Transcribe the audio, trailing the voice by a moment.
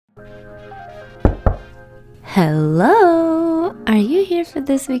Hello! Are you here for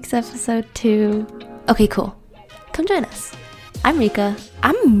this week's episode too? Okay, cool. Come join us. I'm Rika.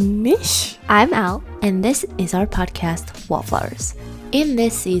 I'm Mish. I'm Al. And this is our podcast, Wallflowers. In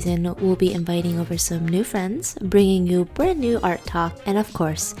this season, we'll be inviting over some new friends, bringing you brand new art talk, and of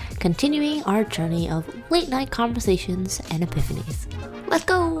course, continuing our journey of late night conversations and epiphanies. Let's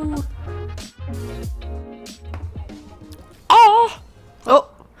go! Oh!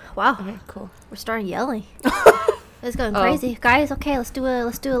 Wow. Okay, cool. We're starting yelling. It's going crazy. Guys, okay, let's do a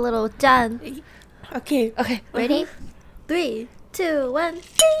little Jan. Okay. Ready? 3, 2, 1. Ding,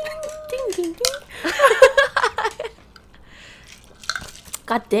 ding, ding.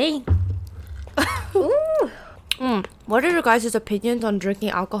 God dang. Ooh. What are your guys' opinions on drinking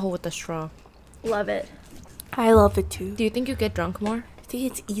alcohol with a straw? Love it. I love it too. Do you think you get drunk more? I think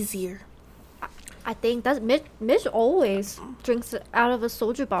it's easier. I think that's Mish always drinks it out of a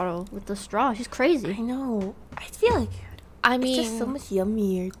soju bottle with the straw. She's I crazy. know. I feel like it's just so much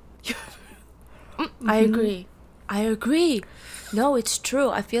yummier. I agree. No, it's true.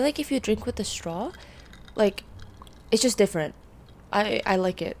 I feel like if you drink with a straw, like, it's just different. I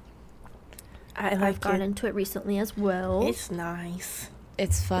like it. I've gotten into it recently as well. It's nice.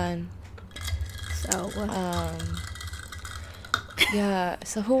 It's fun. So, Yeah,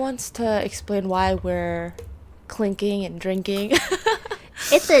 so who wants to explain why we're clinking and drinking?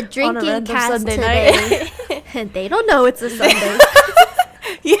 it's a drinking random cast Sunday today. And they don't know it's a Sunday.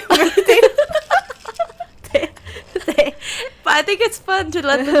 Yeah, But I think it's fun to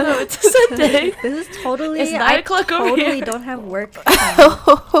let them know it's a Sunday. This is totally... It's 9 o'clock over totally here. don't have work.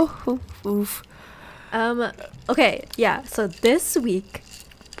 Oof. Okay, yeah, so this week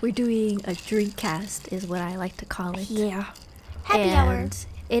we're doing a drink cast is what I like to call it. Yeah. And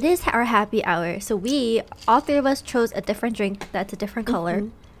it is our happy hour. So all three of us chose a different drink that's a different color.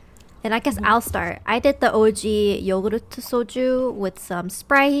 And I guess I'll start. I did the OG yogurt soju with some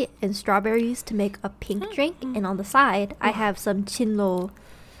Sprite and strawberries to make a pink drink. And on the side, I have some Chinlo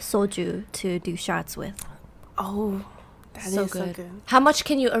soju to do shots with. Oh, that is so good. How much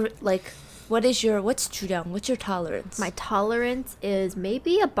can you, what's Judang? What's your tolerance? My tolerance is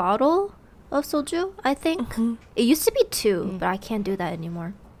maybe a bottle of soju, I think. It used to be 2, but I can't do that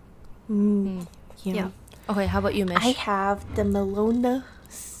anymore. Yeah. Okay, how about you, Mish? I have the Melona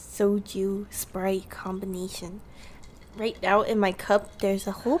soju Sprite combination. Right now in my cup, there's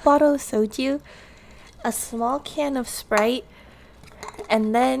a whole bottle of soju, a small can of Sprite,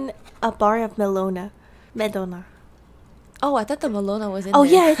 and then a bar of Melona. Oh, I thought the Melona was in Oh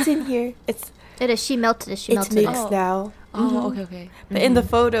there. yeah, it's in here. It is. She melted it. She It's melted mixed it. now. Oh, okay. But in the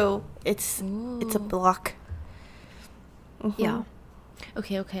photo, it's a block. Yeah.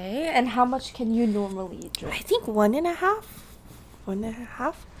 Okay. And how much can you normally drink? I think 1.5.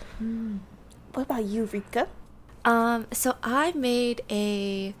 1.5. What about you, Rika? So I made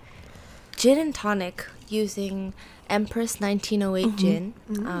a gin and tonic using Empress 1908 gin.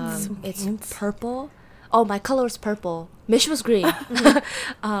 So It's fancy. purple. Oh, my color was purple. Mish was green.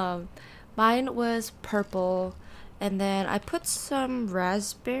 Mine was purple. And then I put some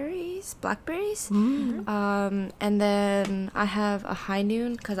blackberries. And then I have a high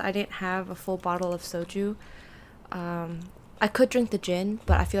noon because I didn't have a full bottle of soju. I could drink the gin,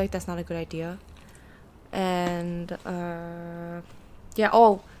 but I feel like that's not a good idea. And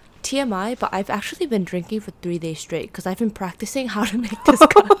TMI, but I've actually been drinking for 3 days straight because I've been practicing how to make this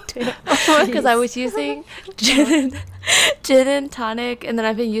cocktail. Because I was using gin and tonic, and then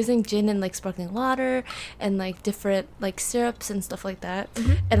I've been using gin and sparkling water and different syrups and stuff like that.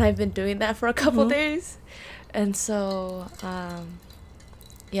 And I've been doing that for a couple days, and so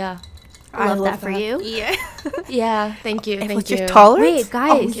yeah. I love that for you. Yeah. Yeah, thank you. What's Thank you. your tolerance? Wait,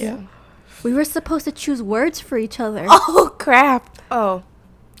 guys. you. We were supposed to choose words for each other. Oh, crap. Oh.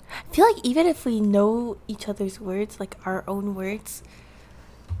 I feel like even if we know each other's words, like our own words,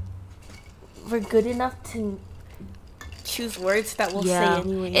 we're good enough to choose words that we'll say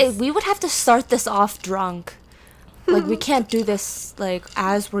anyways. We would have to start this off drunk. We can't do this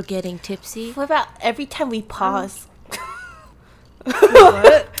as we're getting tipsy. What about every time we pause?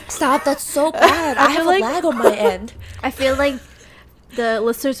 Stop, that's so bad. I have a lag on my end. I feel like the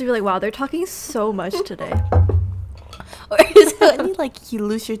listeners will be like, wow, they're talking so much today. Or is it only you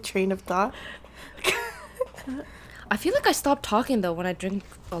lose your train of thought? I feel like I stop talking though when I drink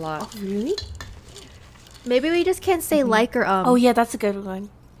a lot. Oh, really? Maybe we just can't say like or Oh, yeah, that's a good one.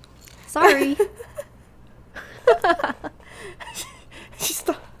 Sorry.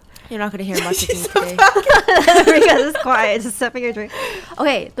 You're not gonna hear much of me today. Rika is quiet, just sipping your drink.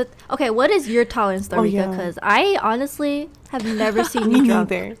 Okay, what is your tolerance though, Rika? yeah. Because I honestly have never seen you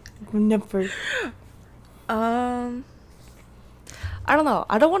drunk. Neither. Never. I don't know.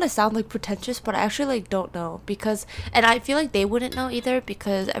 I don't want to sound like pretentious, but I actually like don't know because, and I feel like they wouldn't know either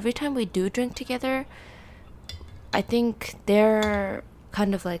because every time we do drink together, I think they're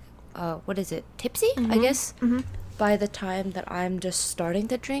kind of like, what is it, tipsy? I guess by the time that I'm just starting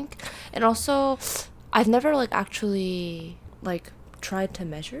to drink, and also, I've never like actually like tried to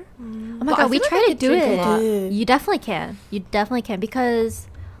measure. Oh my god, we try to do it. You definitely can. You definitely can because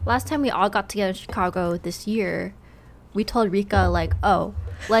last time we all got together in Chicago this year, we told Rika like, oh,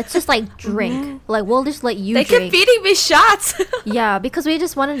 let's just like drink. Like we'll just let you They drink. kept feeding me shots. Yeah, because we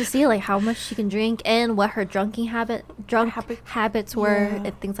just wanted to see like how much she can drink and what her habits were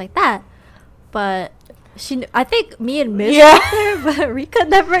and things like that. But I think me and Mish got there, but Rika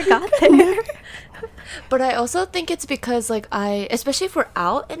never got there. But I also think it's because like especially if we're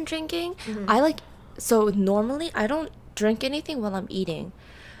out and drinking, so normally I don't drink anything while I'm eating.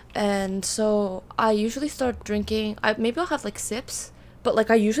 And so I usually start drinking, maybe I'll have like sips, but like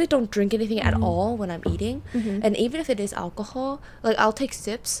I usually don't drink anything at all when I'm eating. And even if it is alcohol, like I'll take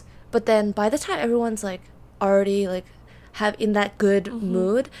sips, but then by the time everyone's like already like in that good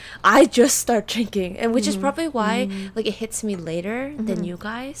mood, I just start drinking, and which is probably why like it hits me later than you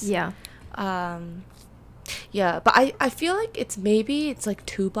guys. Yeah. Yeah, but I feel like it's like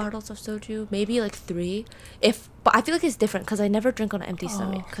 2 bottles of soju, maybe like 3. But I feel like it's different because I never drink on an empty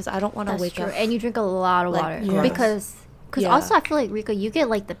stomach because I don't want to wake up. And you drink a lot of water because also I feel like Rika, you get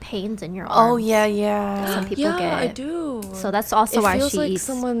like the pains in your arms. Oh yeah. Some people get. I do. So that's also why she like eats.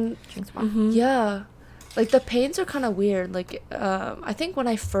 Someone drinks water. Yeah. Like the pains are kind of weird. Like I think when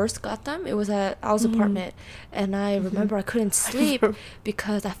I first got them, it was at Al's apartment, and I remember I couldn't sleep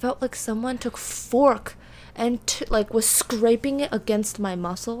because I felt like someone took fork and like was scraping it against my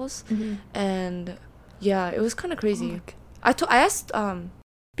muscles, and yeah, it was kind of crazy. I asked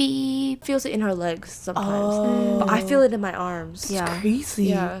B feels it in her legs sometimes, but I feel it in my arms. Yeah, it's crazy.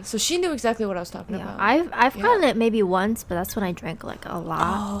 Yeah, so she knew exactly what I was talking about. I've gotten it maybe once, but that's when I drank like a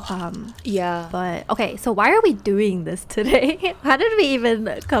lot. Yeah. But okay, so why are we doing this today? How did we even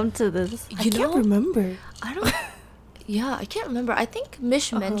come to this? I can't remember. I don't. Yeah, I can't remember. I think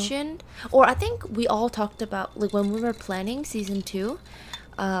Mish mentioned, or I think we all talked about, like, when we were planning season 2,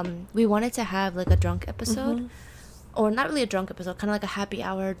 we wanted to have, like, a drunk episode. Or not really a drunk episode, kind of like a happy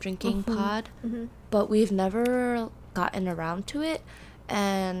hour drinking pod. But we've never gotten around to it.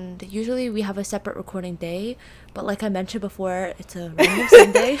 And usually we have a separate recording day. But like I mentioned before, it's a random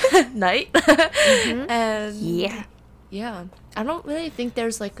Sunday night. And yeah. I don't really think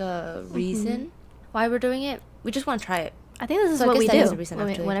there's, like, a reason why we're doing it. We just want to try it. I think this is what we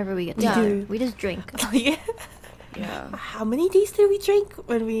do whenever we get together. We just drink. Yeah. How many days did we drink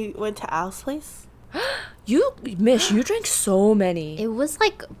when we went to Al's place? You drank so many. It was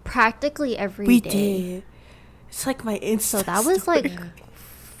like practically every day. We did. It's like my Insta. So that was like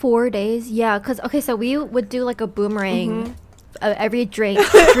 4 days. Yeah, because so we would do like a boomerang of every drink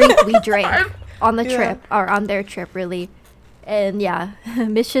we drank on the trip, or on their trip really. And yeah,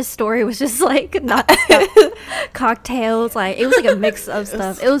 Mish's story was just like cocktails. Like it was like a mix of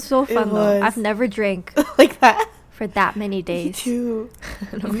stuff. It was so fun though. I've never drank like that for that many days. Me too.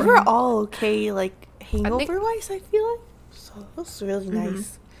 We were all okay, like hangover wise. I feel like so it was really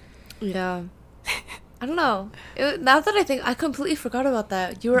nice. Yeah. I don't know. Now that I think, I completely forgot about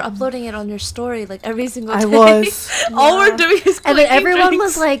that. You were uploading it on your story like every single day. I was. All we're doing is and then everyone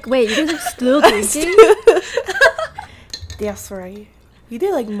was like, "Wait, you guys are still drinking?" That's right. We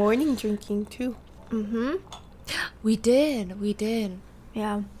did like morning drinking too. We did.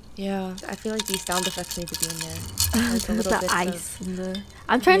 Yeah. Yeah. I feel like these sound effects need to be in there. Like the ice and the.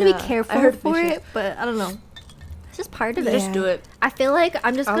 I'm trying to be careful for it, but I don't know. It's just part of it. Just do it. I feel like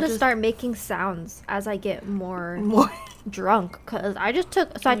I'm just gonna start making sounds as I get more drunk. Cause I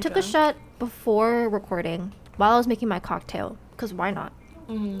took a shot before recording while I was making my cocktail. Cause why not?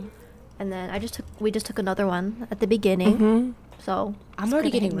 And then we just took another one at the beginning. So I'm already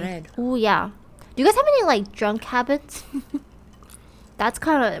getting red. Oh yeah. Do you guys have any like drunk habits? That's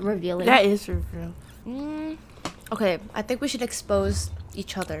kind of revealing. That is revealing. Okay, I think we should expose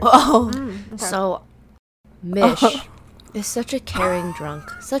each other. Okay. So, Mish is such a caring drunk,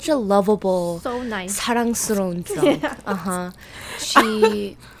 such a lovable, so nice, 사랑스러운 drunk.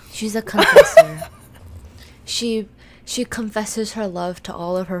 She's a confessor. She confesses her love to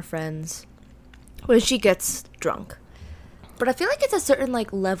all of her friends when she gets drunk. But I feel like it's a certain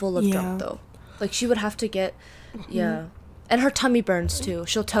like level of drunk though. Like she would have to get and her tummy burns too.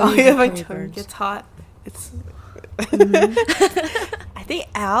 She'll tell you my her tummy tummy burns. gets hot. It's I think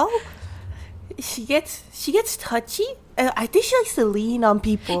Al, she gets touchy, and I think she likes to lean on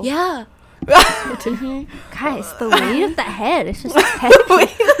people. Yeah. Guys, the weight of the head is just heavy.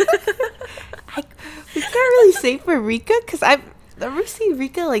 We can't really say for Rika because I've never seen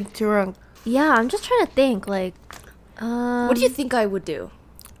Rika like drunk. Yeah, I'm just trying to think. Like, What do you think I would do?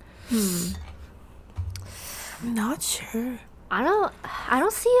 I'm not sure. I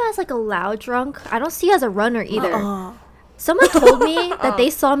don't see you as like a loud drunk. I don't see you as a runner either. Uh-uh. Someone told me that they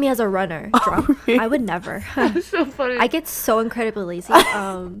saw me as a runner drunk. really? I would never. That's so funny. I get so incredibly lazy.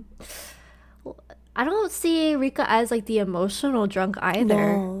 I don't see Rika as like the emotional drunk either.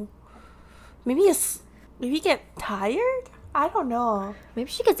 No. Maybe get tired? I don't know. Maybe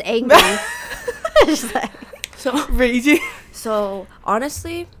she gets angry. Just like, So raging. So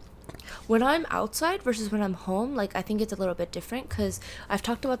honestly, when I'm outside versus when I'm home, like I think it's a little bit different because I've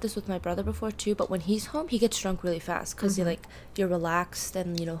talked about this with my brother before too. But when he's home, he gets drunk really fast because you're relaxed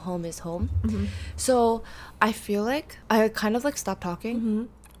and home is home. So I feel like I kind of like stop talking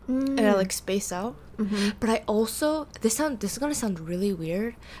and I like space out. But I also this is gonna sound really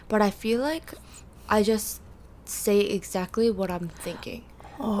weird, but I feel like I just say exactly what I'm thinking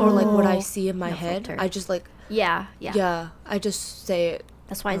or like what I see in my head. filter. I just like yeah. I just say it.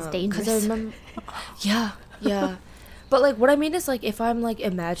 That's why it's dangerous. Because I remember, yeah. But like what I mean is like if I'm like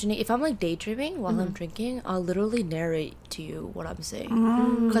daydreaming while I'm drinking, I'll literally narrate to you what I'm saying.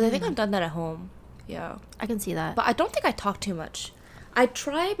 Because I think I've done that at home. Yeah, I can see that. but I don't think I talk too much. I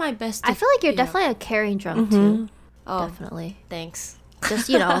try my best. I feel like you're definitely a caring drunk too. Oh, Definitely. thanks. Just,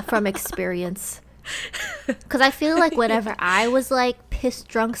 from experience. Because I feel like whenever I was like pissed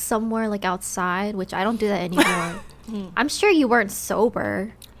drunk somewhere like outside, which I don't do that anymore, I'm sure you weren't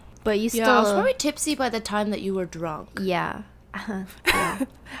sober, but you still. Yeah, I was probably tipsy by the time that you were drunk. Yeah. Yeah.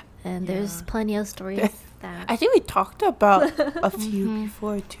 And there's plenty of stories that. I think we talked about a few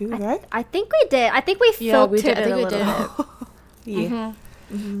before too, right? I think we did. I think we Yeah, we filtered did. I it think a we little. did. Yeah.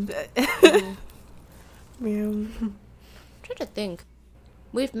 Yeah. I'm trying to think.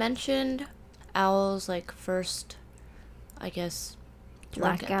 We've mentioned Owl's like first, I guess,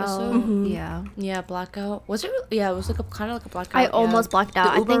 drunk Blackout. episode. Yeah. Yeah, blackout. Was it? Yeah, it was like kind of like a blackout. I almost blacked out.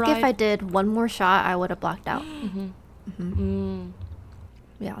 The I Uber think if ride. I did one more shot, I would have blacked out.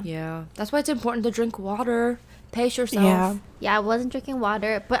 Yeah. Yeah, that's why it's important to drink water. Pace yourself. Yeah. Yeah, I wasn't drinking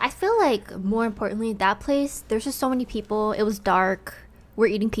water, but I feel like more importantly, that place, there's just so many people. It was dark. We're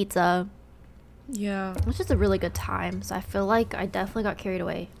eating pizza. Yeah. It was just a really good time. So I feel like I definitely got carried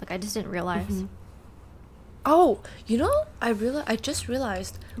away. Like I just didn't realize. Oh, I just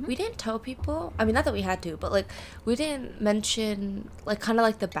realized we didn't tell people. I mean, not that we had to, but like we didn't mention like kind of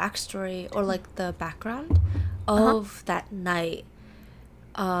like the backstory or like the background of that night.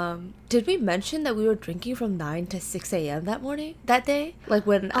 Did we mention that we were drinking from 9 to 6 a.m. that day? Like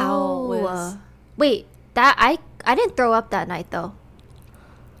when Owl was. Wait, that I didn't throw up that night though.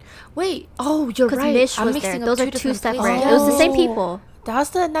 Wait. Oh, you're Because right. Mish I'm was there. mixing up Those are two two different separate. places. It was the same Oh. people. That was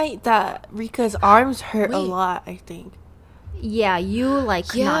the night that Rika's arms hurt a Wait. lot, I think. Yeah, you like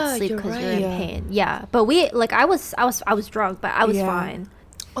could Yeah, not sleep you're because right. you're in Yeah. pain. Yeah, but we like I was drunk, but I was Yeah. fine.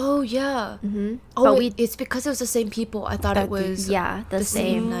 Oh yeah. Mm-hmm. Oh, but we it's because it was the same people. I thought That it was. yeah the, the same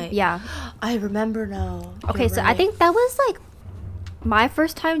same night. Yeah. I remember now. Okay, You're so I right. think that was like my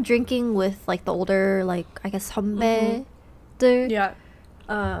first time drinking with like the older like I guess 선배. Yeah.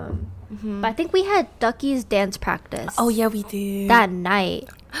 But I think we had Ducky's dance practice. Oh, yeah, we did. That night,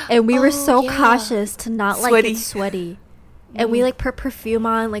 and we were Oh, so yeah. cautious to not like Sweaty. get sweaty, and we like put perfume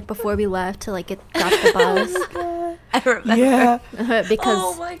on like before we left to like get got the buzz. I remember. Yeah. Because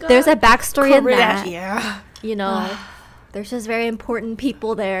Oh my there's a God. backstory in that. Yeah. You know, there's just very important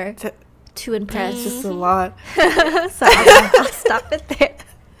people there to impress. It's just a lot. So I'll stop it there.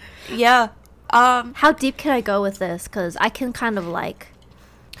 Yeah. How deep can I go with this? Because I can kind of like.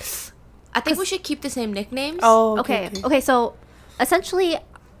 I think we should keep the same nicknames. Oh, Okay. So essentially,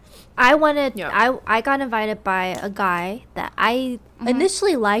 I wanted. Yeah. I got invited by a guy that I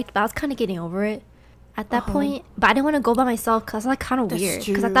initially liked, but I was kind of getting over it at that point. But I didn't want to go by myself because like kind of That's weird.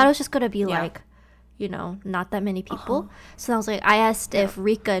 Because I true. thought it was just gonna be Yeah. like, not that many people. So I was like, I asked if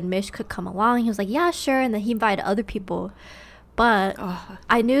Rika and Mish could come along. He was like, yeah, sure. And then he invited other people. But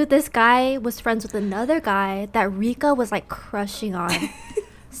I knew this guy was friends with another guy that Rika was like crushing on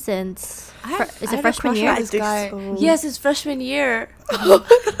since is it freshman year? this guy. So. Yes, it's freshman year.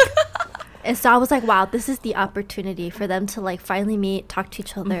 And so I was like, wow, this is the opportunity for them to like finally meet, talk to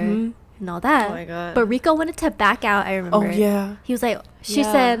each other, and all that. Oh my God. But Rico wanted to back out. I remember. Oh, yeah. He was like, she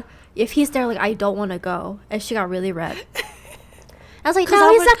Yeah. said, if he's there, like I don't want to go, and she got really red. I was like, 'Cause no,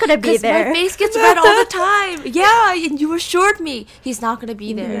 I he's would- not gonna be 'cause there. My face gets red all the time. Yeah, and you assured me he's not gonna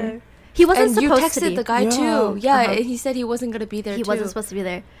be there. He wasn't And you supposed to texted be. the guy Yeah. too. Yeah, Uh-huh. and he said he wasn't gonna be there. He too. wasn't supposed to be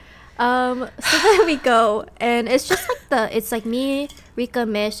there. So then we go, and it's just like it's like me, Rika,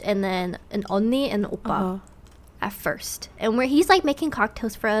 Mish, and then an onni and an oppa at first. And he's like making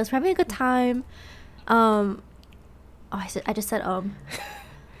cocktails for us. We're having a good time. Oh, I just said I'll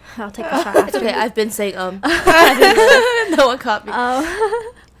take a shot after. It's okay. I've been saying no one caught me.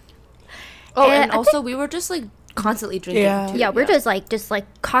 And also we were just like constantly drinking. Yeah. Too. Yeah, we're just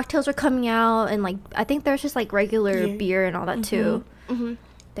like cocktails are coming out, and like I think there's just like regular beer and all that too. Mm-hmm.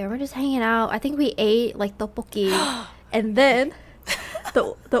 Then we're just hanging out. I think we ate like tteokbokki, and then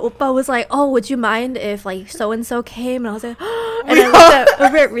the oppa was like, "Oh, would you mind if like so and so came?" And I was like, and I looked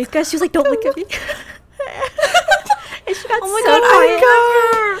over at Rika. She was like, "Don't look at me." And she got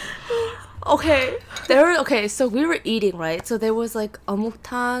Okay, so we were eating, right? So there was like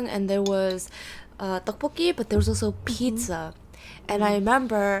어묵탕 and there was tteokbokki, but there was also pizza. And I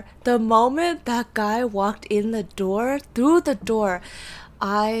remember the moment that guy walked through the door,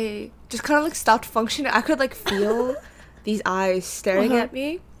 I just kind of like stopped functioning. I could like feel these eyes staring at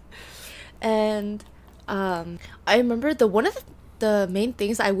me. And I remember one of the main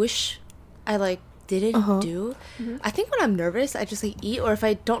things I wish I like didn't do. I think when I'm nervous, I just like eat, or if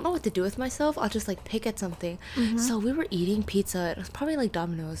I don't know what to do with myself, I'll just like pick at something. So we were eating pizza. It was probably like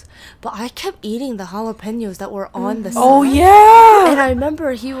Domino's, but I kept eating the jalapenos that were on the side. Oh yeah. And I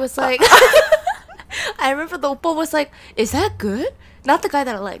remember he was like, I remember the oppa was like, "Is that good?" Not the guy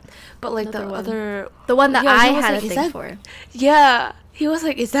that I liked, but like the one that Yeah, I he was had like, a "Is thing that-" for. Yeah, he was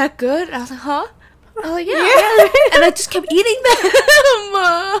like, "Is that good?" And I was like, "Huh?" I was like, "Yeah." And I just kept eating them.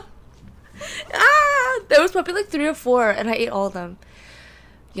 There was probably like 3 or 4, and I ate all of them.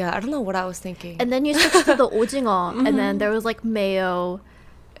 Yeah, I don't know what I was thinking. And then you switched to the ojingo, and then there was like mayo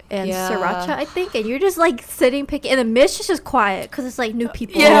and sriracha, I think, and you're just like sitting picking, and then Mish is just quiet because it's like new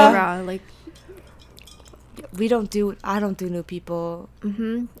people around. Like I don't do new people.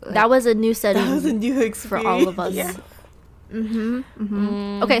 Like, that was a new setting. That was a new experience for all of us. Yeah.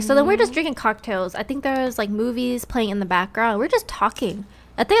 Okay, so then we're just drinking cocktails. I think there was like movies playing in the background. We're just talking.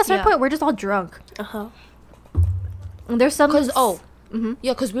 I think at some point we're just all drunk. And there's some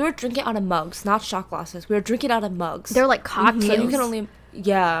because we were drinking out of mugs, not shot glasses. We were drinking out of mugs. They're like cocktails. So you can only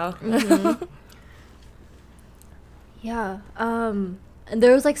and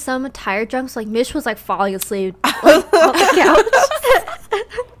there was like some tired drunks. Like Mish was like falling asleep like, on the couch.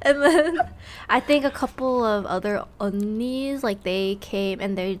 And then I think a couple of other onnies, like they came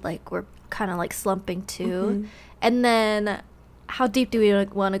and they like were kind of like slumping too. And then how deep do we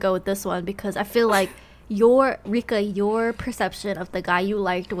want to go with this one? Because I feel like your perception of the guy you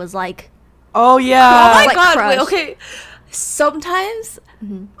liked was like, oh yeah, oh my like god, crushed. wait, okay. Sometimes,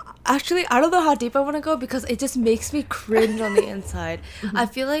 actually, I don't know how deep I want to go because it just makes me cringe on the inside. I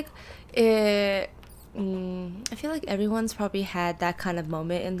feel like everyone's probably had that kind of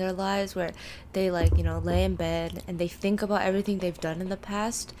moment in their lives where they like, lay in bed and they think about everything they've done in the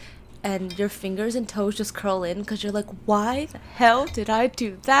past, and your fingers and toes just curl in because you're like, why the hell did I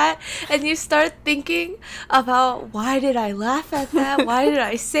do that? And you start thinking about, why did I laugh at that? Why did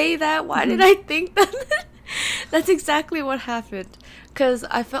I say that? Why did I think that? That's exactly what happened. Because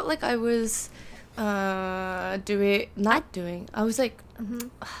I felt like I was I was like,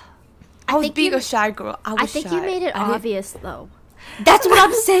 I was being a shy girl. I think shy. you made it obvious though. That's what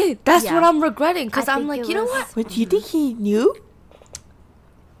I'm saying. That's what I'm regretting. Because I'm like, you know what? But do you think he knew?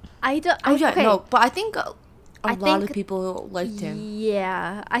 No, but I think a lot of people liked him.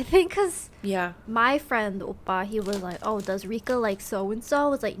 Yeah, I think because Yeah. my friend oppa, he was like, "Oh, does Rika like so and so?" I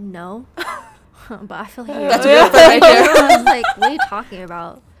was like, "No," but I feel like That's a good friend right there. I was like, "What are you talking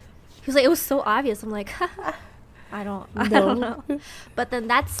about?" He was like, "It was so obvious." I'm like, I don't know. But then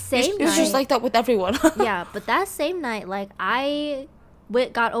that same night, It's just like that with everyone. yeah. But that same night, like I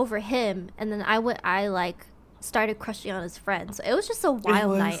got over him, and then I like started crushing on his friend. So it was just a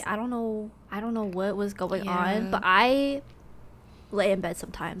wild night. I don't know what was going on, but I lay in bed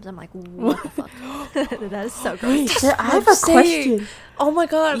sometimes. I'm like, what the fuck? That is so gross. Wait, I have a question. Oh my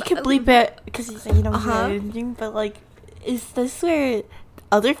god. You can bleep it because but like, is this where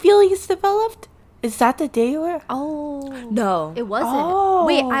other feelings developed? Is that the day where? Oh no, it wasn't. Oh,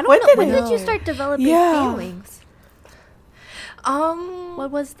 wait, I don't know. When it? did you start developing feelings? What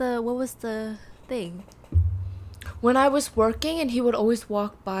was the thing? When I was working and he would always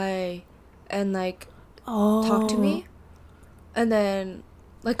walk by and like talk to me and then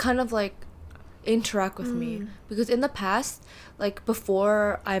like kind of like interact with me, because in the past, like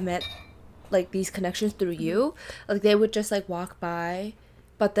before I met like these connections through you, like they would just like walk by,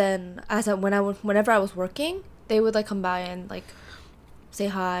 but then whenever I was working, they would like come by and like say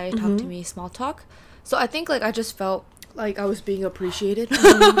hi, talk to me, small talk. So I think like I just felt like I was being appreciated.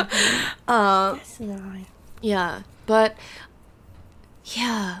 That's nice. Yeah, but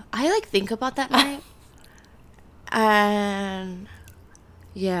yeah, I like think about that night, and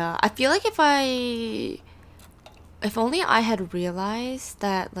yeah, I feel like if only I had realized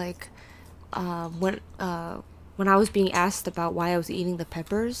that like when I was being asked about why I was eating the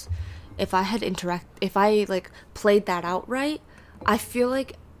peppers, if I like played that out right, I feel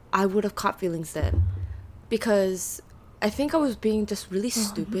like I would have caught feelings then, because I think I was being just really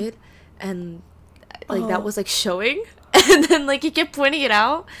stupid, and like that was like showing, and then like he kept pointing it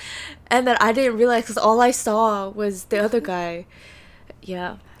out, and then I didn't realize because all I saw was the other guy.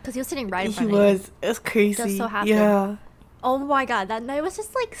 Yeah, Because he was sitting right in He front of you. was. It was crazy. Just so happened. Yeah. Oh my god, that night was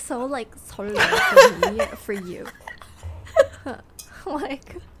just like so like 설레 for me, for you.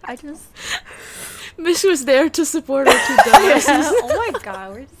 Like, I just... Mish was there to support her two dumbasses. Oh my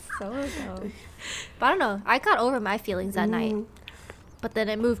god, we're so dumb. But I don't know. I got over my feelings that night. But then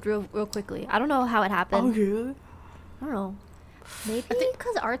it moved real quickly. I don't know how it happened. Oh, really? I don't know. Maybe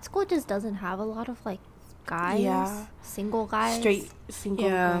because art school just doesn't have a lot of like guys. Yeah. Single guys. Straight single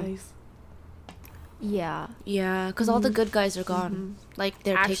Yeah. guys. Yeah. Yeah, because all the good guys are gone. Like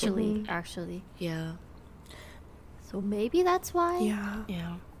they're taken. Actually. Yeah. So maybe that's why. Yeah.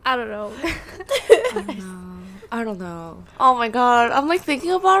 Yeah. I don't know. I don't know. Oh my god, I'm like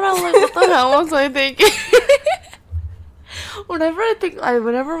thinking about it. I'm like, what the hell was I thinking? Whenever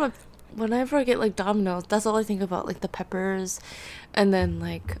I get like Domino's, that's all I think about, like the peppers, and then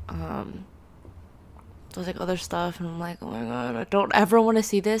like there's like other stuff, and I'm like, oh my god, I don't ever want to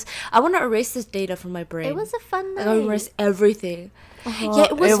see this. I want to erase this data from my brain. It was a fun night. Like, I want to erase everything. Yeah,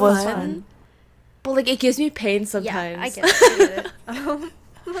 it was fun. fun. But like it gives me pain Yeah, sometimes. I get it.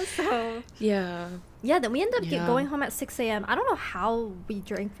 So Yeah. yeah, then we ended up Yeah. going home at 6 a.m. I don't know how we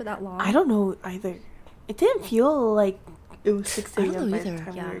drank for that long. I don't know either. It didn't feel like it was 6 I don't a.m. know by the either.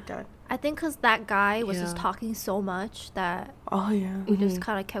 time Yeah. we were done. I think because that guy was just Yeah. talking so much that Oh, yeah. we just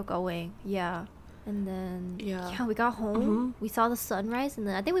kind of kept going. Yeah. And then Yeah. we got home. Mhm. We saw the sunrise, and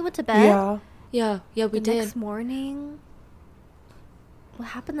then I think we went to bed. Yeah. Yeah, we the did. next morning. What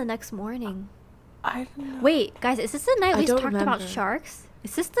happened the next morning? I don't know. Wait, guys, is this the night I we don't talked about remember. sharks?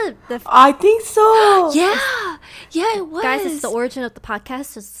 Is this the I think so. Yeah, it was. guys? It's the origin of the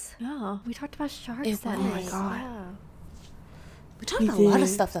podcast. Just we talked about sharks It that was. night. Oh my God. Yeah. We talked We about a lot of did.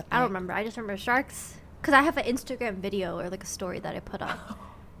 stuff that I don't night. remember. I just remember sharks because I have an Instagram video or like a story that I put up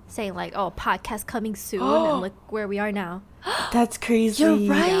saying like, "Oh, podcast coming soon," and look where we are now. That's crazy. You're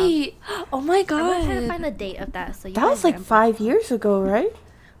right. Oh my I'm gonna try to god. find the date of that. So you That was guys like remember. 5 years ago, right?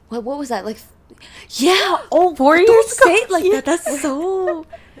 What was that? Like, yeah. Oh, 4 don't years ago. say it like Yeah. that. That's so.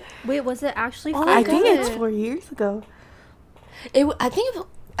 Wait, was it actually? Oh, 5 I think years? it's 4 years ago. I think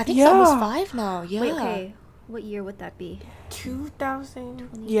it's almost Yeah. 5 now. Yeah. Wait, okay. What year would that be? 2000.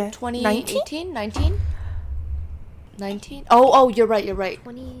 Yeah. 2018, 19? 19? Oh, you're right.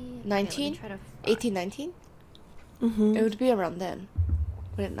 20. 19? 18, 19? Mm-hmm. It would be around then.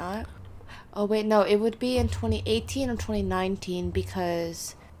 Would it not? Oh, wait, no. It would be in 2018 or 2019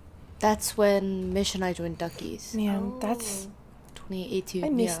 because that's when Mish and I joined Duckies. Man, that's... 2018. I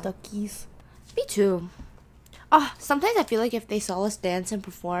miss yeah. Duckies. Me too. Oh, sometimes I feel like if they saw us dance and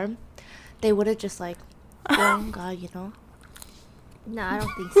perform, they would have just like, oh god, you know? No, I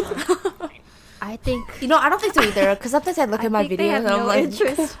don't think so. I think. You know, I don't think so either. Because sometimes I look I at my think they videos have and I'm no like,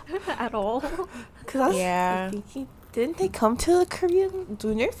 interest at all. Cause I was Yeah. thinking, didn't they come to the Korean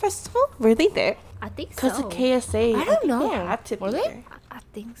Lunar Festival? Were they there? I think so. Because the KSA. I don't think know. They had to Were be they? there. I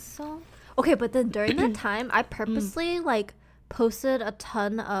think so. Okay, but then during that time, I purposely like posted a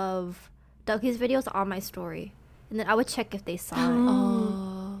ton of Dougie's videos on my story, and then I would check if they saw it.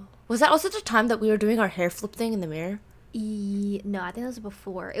 oh. Was that also the time that we were doing our hair flip thing in the mirror? No, I think it was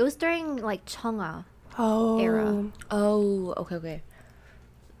before. It was during like Cheonga Oh. era. Oh, okay.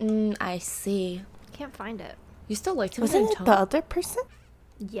 I see. Can't find it. You still liked him? Wasn't it the other person?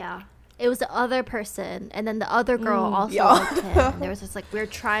 Yeah. It was the other person, and then the other girl also yeah. liked him. And there was this like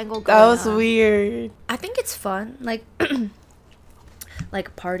weird triangle going That was on. weird. I think it's fun, like,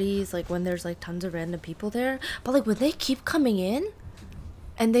 like parties, like when there's like tons of random people there. But like when they keep coming in,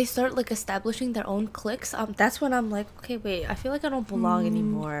 and they start like establishing their own cliques, that's when I'm like, okay, wait, I feel like I don't belong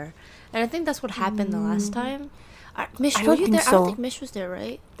anymore. And I think that's what happened the last time. Mish, I were don't you think there? I don't so. think Mish was there,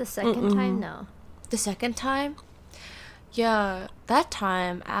 right? The second time, no. The second time? Yeah, that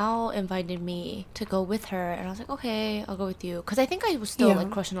time Al invited me to go with her, and I was like, okay, I'll go with you. Because I think I was still Yeah.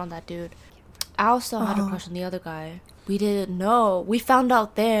 like crushing on that dude. Al still had a crush on the other guy. We didn't know. We found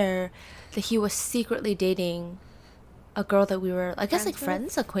out there that he was secretly dating a girl that we were, I guess, like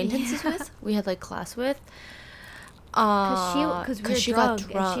friends, acquaintances with. We had like class with. Because we were she got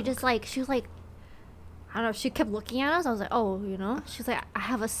drunk, and she was like, I don't know. She kept looking at us. I was like, oh, you know. She's like, I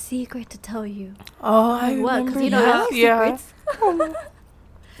have a secret to tell you. Oh, I Like, what? remember Because you know, I that. like Yeah. secrets.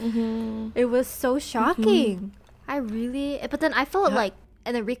 It was so shocking. I really, but then I felt like,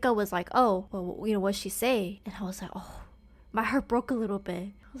 and then Rika was like, oh, well, you know, what'd she say? And I was like, oh, my heart broke a little bit.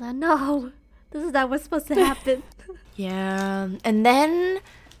 I was like, no, this is not what's supposed to happen. Yeah, and then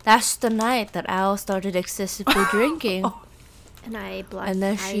that's the night that Al started excessively drinking. And I blacked. And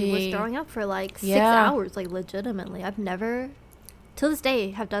then I she- was throwing up for like 6 Yeah. hours, like legitimately. I've never, till this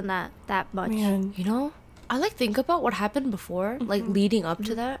day, have done that much. Man. You know, I like think about what happened before, like leading up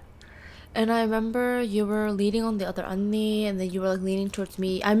to that. And I remember you were leaning on the other 언니, and then you were like leaning towards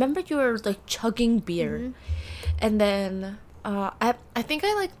me. I remember you were like chugging beer, and then I think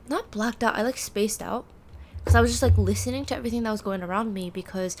I like not blacked out. I like spaced out because I was just like listening to everything that was going around me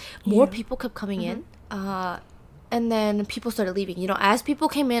because more people kept coming in. And then people started leaving. You know, as people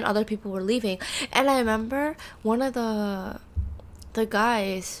came in, other people were leaving. And I remember one of the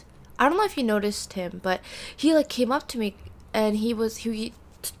guys. I don't know if you noticed him, but he like came up to me and he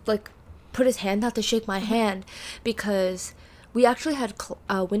like put his hand out to shake my hand because we actually had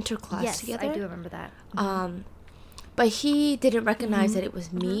winter class Yes, together. I do remember that. But he didn't recognize that it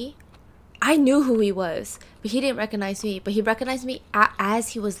was me. I knew who he was, but he didn't recognize me. But he recognized me as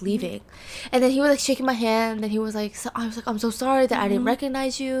he was leaving, and then he was like shaking my hand. And he was like, I was like, I'm so sorry that I didn't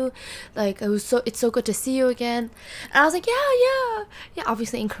recognize you. Like it's so good to see you again. And I was like, yeah.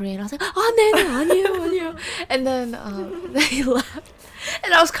 Obviously in Korean, I was like, oh, 네, 아니요. And then then he left,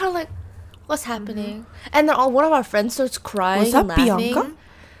 and I was kind of like, what's happening? And then one of our friends starts crying Was that and laughing. Bianca?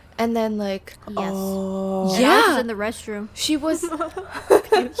 And then like Yes. Oh. And I was Yeah. in the restroom. she was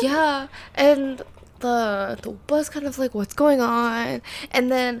yeah, and the oppa's kind of like, what's going on?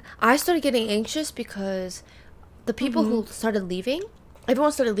 And then I started getting anxious because the people who started leaving,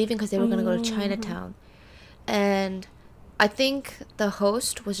 everyone started leaving because they were going to go to Chinatown. And I think the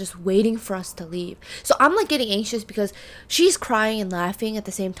host was just waiting for us to leave. So I'm like getting anxious because she's crying and laughing at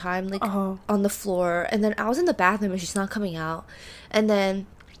the same time, like on the floor. And then I was in the bathroom and she's not coming out. And then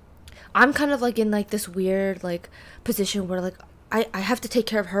I'm kind of like in like this weird like position where like I have to take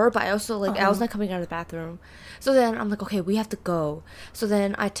care of her, but I also like I was not coming out of the bathroom. So then I'm like, okay, we have to go. So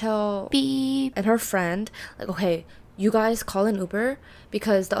then I tell Beep and her friend like, okay, you guys call an Uber,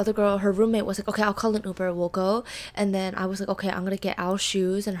 because the other girl, her roommate, was like, okay, I'll call an Uber, we'll go. And then I was like, okay, I'm gonna get our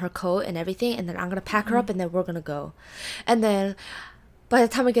shoes and her coat and everything, and then I'm gonna pack her up, and then we're gonna go. And then by the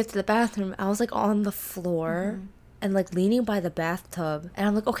time I get to the bathroom, I was like on the floor and like leaning by the bathtub, and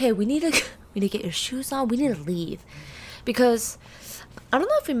I'm like, okay, we need to get your shoes on, we need to leave. Because I don't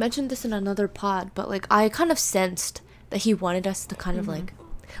know if we mentioned this in another pod, but like I kind of sensed that he wanted us to kind of like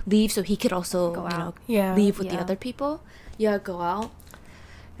leave so he could also Go you know out. Yeah. leave with the Yeah. other people. Yeah, go out.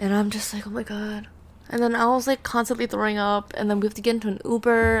 And I'm just like, oh my god. And then I was like constantly throwing up, and then we have to get into an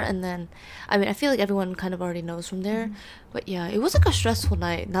Uber, and then I mean I feel like everyone kind of already knows from there. But yeah, it was like a stressful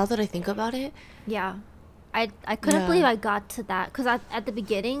night now that I think about it. Yeah. I couldn't Yeah. believe I got to that, because at the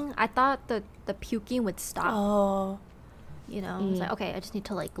beginning I thought the puking would stop. Oh. You know, I was like, okay, I just need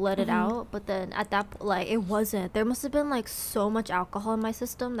to like let it out. But then at that like it wasn't. There must have been like so much alcohol in my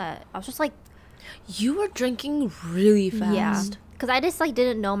system that I was just like, You were drinking really fast. yeah, because I just like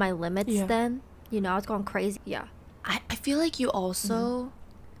didn't know my limits Yeah. then. You know, I was going crazy. Yeah. I feel like you also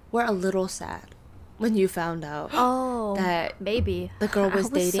were a little sad when you found out Oh, that maybe the girl I was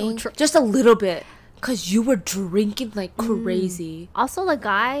so dating. drunk. Just a little bit. Because you were drinking like crazy. Also, the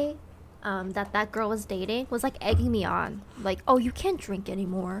guy that girl was dating was like egging me on, like, oh, you can't drink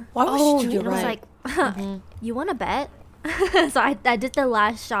anymore. Why was Oh, she doing you're And I was right. like, you want to bet? So I did the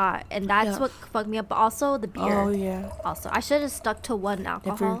last shot, and that's Yeah. what fucked me up. But also the beer. Oh, yeah. Also, I should have stuck to one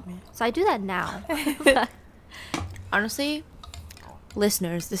alcohol. mind. So I do that now. Honestly,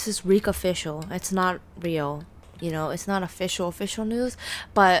 listeners, this is Reek official. It's not real. You know, it's not official news.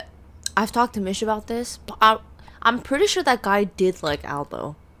 But I've talked to Mish about this. But I'm pretty sure that guy did like Al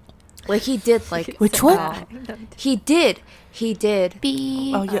though. Like he did like Which one? Al. He did.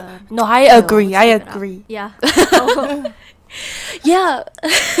 Beep. Oh, yeah. No, I agree. I agree. Yeah. Yeah.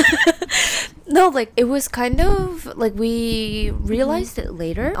 No, like it was kind of like we realized it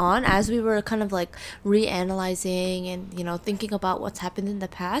later on as we were kind of like reanalyzing and you know thinking about what's happened in the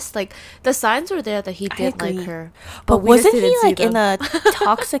past. Like the signs were there that he did like agree. her, But we just wasn't he didn't see like in them. a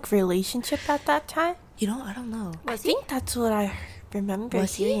toxic relationship at that time? You know, I don't know. I think that's what I remember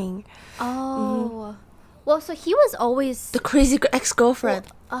Was he? hearing. Oh. Well, so he was always The crazy ex-girlfriend.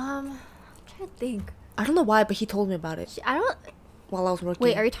 I'm trying to think. I don't know why, but he told me about it I don't. while I was working.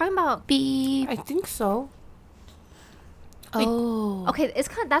 Wait, are you talking about? beep? I think so. Oh. Okay,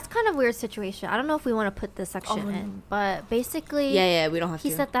 that's kind of a weird situation. I don't know if we want to put this section in, but basically, Yeah, we don't have he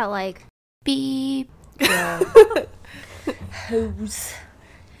to. said that like beep. Yeah. Hose.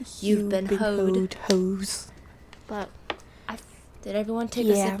 You've been hoed. Hose. but Did everyone take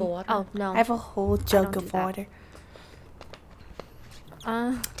a sip of water? oh no, I have a whole jug don't of do that. water.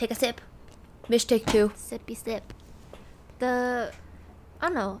 Take a sip. Mish, take 2. sippy sip. I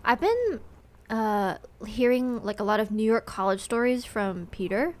don't know. I've been hearing like a lot of New York college stories from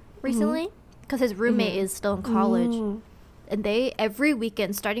Peter recently because his roommate is still in college. And they, every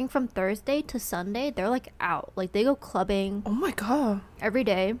weekend, starting from Thursday to Sunday, they're like out. Like they go clubbing Oh my god. every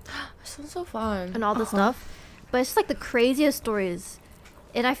day Sounds so fun. and all this stuff. But it's just like the craziest stories.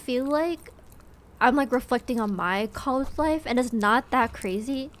 And I feel like I'm like reflecting on my college life and it's not that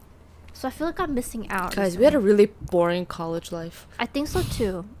crazy. So I feel like I'm missing out. Guys, we had a really boring college life. I think so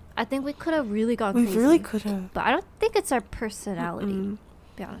too. I think we could have really gone We crazy. really could have. But I don't think it's our personality, to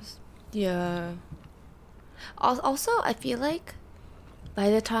be honest. Yeah. Also, I feel like by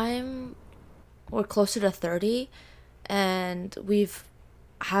the time we're closer to 30 and we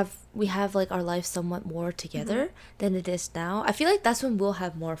have like our life somewhat more together than it is now, I feel like that's when we'll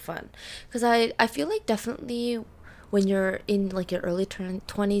have more fun. Because I feel like definitely when you're in like your early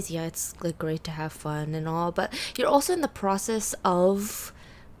 20s, yeah, it's like great to have fun and all, but you're also in the process of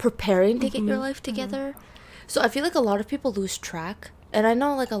preparing to get your life together. So I feel like a lot of people lose track. And I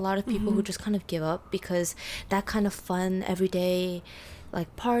know like a lot of people who just kind of give up because that kind of fun everyday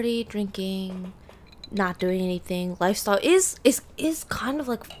like party, drinking, not doing anything lifestyle is kind of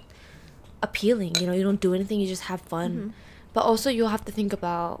like appealing. You know, you don't do anything, you just have fun. But also you'll have to think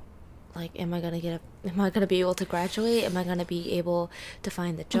about like, am I gonna be able to graduate? Am I gonna be able to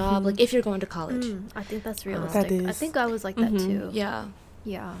find a job? Like if you're going to college. I think that's realistic. That I is. think I was like that too. Yeah.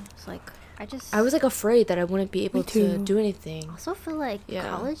 Yeah. It's like I was like afraid that I wouldn't be able to too. do anything. I also feel like Yeah.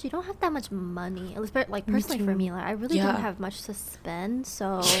 college, you don't have that much money. At least, like personally for me, like I really Yeah. didn't have much to spend.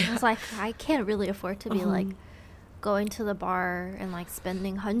 So it's like I can't really afford to be like going to the bar and like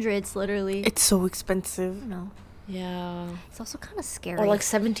spending hundreds, literally. It's so I expensive. don't know. Yeah. It's also kind of scary. Or like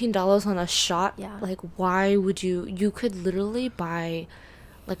 $17 on a shot. Yeah. Like why would you could literally buy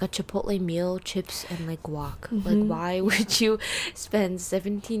like a Chipotle meal, chips, and like guac. Like why would you spend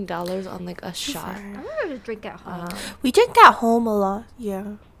 $17 on like a shot? I remember to drink at home. We drink at home a lot.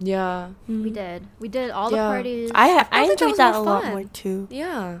 Yeah. Yeah. We did all the Yeah. parties. I think that enjoyed was that more a lot fun. more too.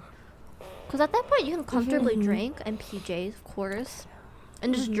 Yeah. Because at that point, you can comfortably drink in PJs, of course,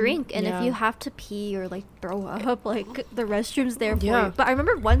 and just drink. And Yeah. if you have to pee or like throw up, like the restroom's there for Yeah. you. But I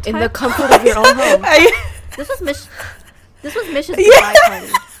remember one time In the comfort of your own home. this was Mish's goodbye party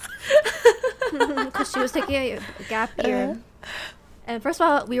because she was taking a gap year. And first of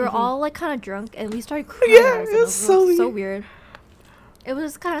all, we were all like kind of drunk, and we started crying. Yeah, it was so weird. It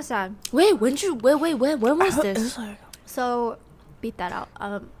was kind of sad. Wait, when was this? So, beat that out.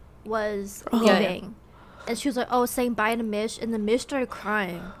 Was Yeah. leaving, and she was like, "Oh, saying bye to Mish," and then Mish started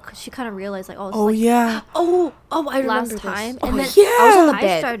crying because she kind of realized like, "Oh, it's like yeah. Oh, I remember last this. time." Oh, And then yeah. I was on the I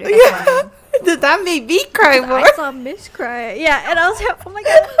bed. started Yeah. crying. That made me cry more. I saw Mish cry. Yeah, and I was like, "Oh my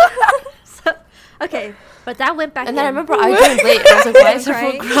god." So, okay, but that went back. And then I in. remember I joined late. And I was like, why is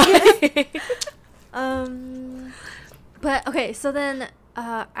everyone crying? But okay, so then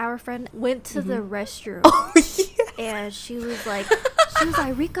our friend went to the restroom. Oh, yeah. And she was like,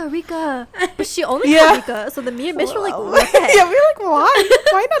 Rika. But she only Yeah. called Rika. So then me and Mish were like, what the heck? Yeah, we were like, why?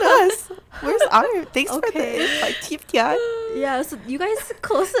 Why not us? Where's our? Thanks for Okay. the invite, Chief Tian. Yeah, so you guys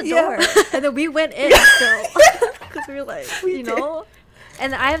closed the Yeah. door. And then we went in still. Because we were like, you know?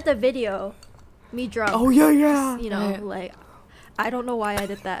 And I have the video, me drunk. Oh, yeah. You know, Right. like, I don't know why I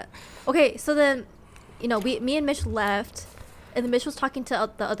did that. Okay, so then, you know, me and Mish left. And then Mish was talking to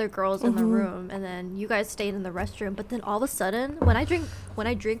the other girls in the room, and then you guys stayed in the restroom. But then all of a sudden, when I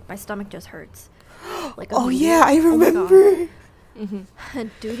drink, my stomach just hurts. Like Oh, yeah, I immediately. Oh my God. remember.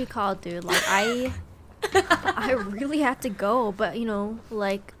 And duty called, dude. Like I really had to go, but you know,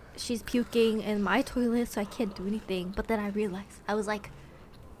 like she's puking in my toilet, so I can't do anything. But then I realized I was like,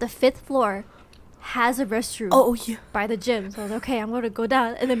 the 5th floor has a restroom Oh, yeah. by the gym, so I was like, okay, I'm gonna go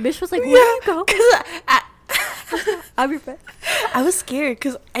down. And then Mish was like, where Yeah, do you go? because I'll be back. I was scared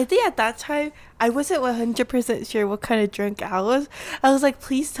because I think at that time I wasn't 100% sure what kind of drunk I was. I was like,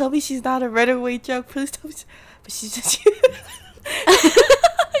 please tell me she's not a runaway drunk. Please tell me. But she's just.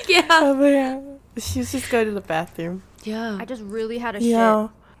 Yeah. Oh, yeah. She was just going to the bathroom. Yeah. I just really had a Yeah.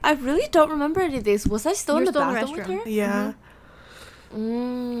 shit. I really don't remember any of this. Was I still in You the were still in the bathroom with restroom. her? Yeah.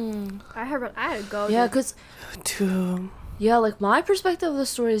 Mm. I had to go. Yeah, dude. because Dude. Yeah, like my perspective of the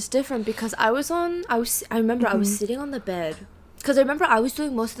story is different because I remember I was sitting on the bed because I remember I was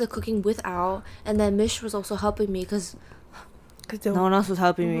doing most of the cooking with Al, and then Mish was also helping me because no one else was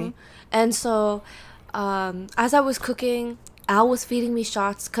helping me. And so as I was cooking, Al was feeding me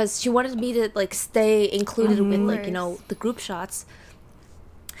shots because she wanted me to like stay included with like, you know, the group shots.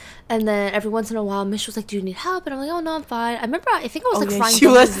 And then every once in a while, Mish was like, "Do you need help?" And I'm like, "Oh no, I'm fine." I remember I think I was like frying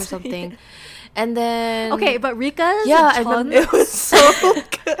dumplings or something. And then but Rika's I remember It was so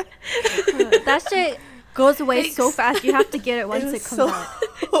good. that shit goes away so fast. You have to get it once it comes out.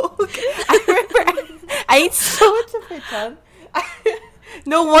 I remember I ate so much of her tongue.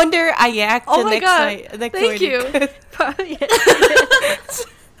 No wonder I yacked the next night. Thank you.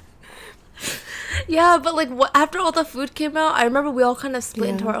 Yeah, but like after all the food came out, I remember we all kind of split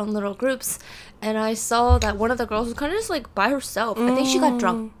into our own little groups, and I saw that one of the girls was kind of just like by herself. I think she got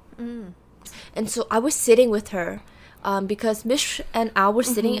drunk, and so I was sitting with her, because Mish and Al were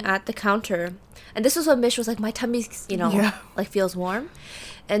sitting at the counter, and this was when Mish was like, "My tummy, you know, like feels warm."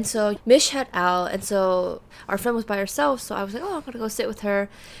 And so Mish had Al, and so our friend was by herself, so I was like, oh, I'm gonna go sit with her.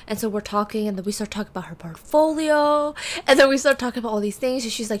 And so we're talking, and then we start talking about her portfolio, and then we start talking about all these things,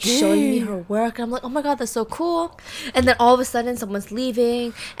 and she's like showing me her work, and I'm like, oh my god, that's so cool. And then all of a sudden someone's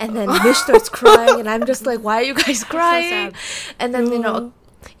leaving, and then Mish starts crying, and I'm just like, why are you guys crying? So and then, you know,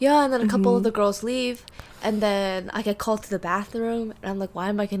 and then a couple of the girls leave, and then I get called to the bathroom, and I'm like, why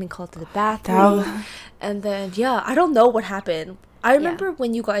am I getting called to the bathroom? And then I don't know what happened. I remember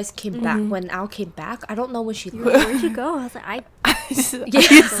when you guys came back, when Al came back. I don't know when she left. Where'd you go? I was like, the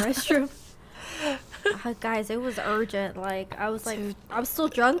restroom. Guys, it was urgent. Like, I was like, I was still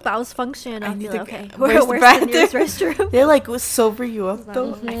drunk, but I was functioning. I feel like, okay, where's the nearest restroom? They like would sober you up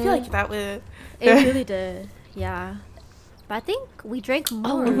though. I feel like that would. It really did. Yeah, but I think we drank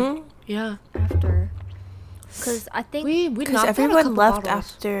more. After. Because I think because everyone left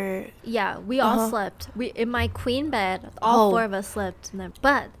after. Yeah, we all slept. We in my queen bed. All four of us slept.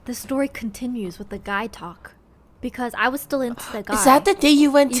 But the story continues with the guy talk, because I was still into the guy. Is that the day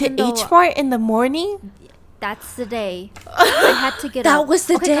you went to H Mart in the morning? That's the day. I had to get up. That was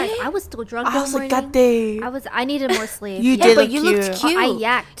the day. Guys, I was still drunk. I was like that day. I needed more sleep. You did, but you looked cute. I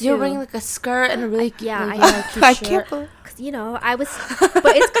yacked too. You were wearing like a skirt and a really I can't believe. You know, I was,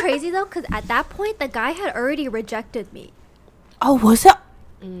 but it's crazy though, because at that point the guy had already rejected me. Oh, was it?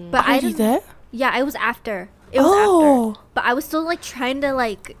 But I didn't. That? Yeah, it was after. It was after. But I was still like trying to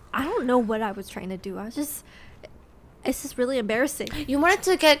like, I don't know what I was trying to do. It's just really embarrassing. You wanted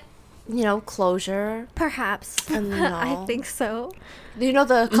to get, you know, closure. Perhaps. And, you know, I think so. You know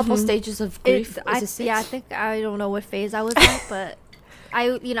the couple stages of grief. I think I don't know what phase I was at, but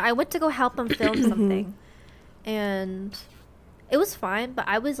I went to go help him film something. And it was fine, but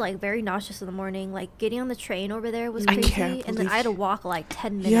I was like very nauseous in the morning. Like getting on the train over there was crazy, and then I had to walk like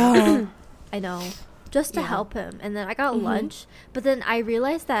 10 minutes. Yeah. I know, just to help him. And then I got lunch, but then I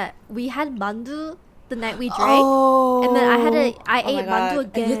realized that we had mandu the night we drank, and then I ate mandu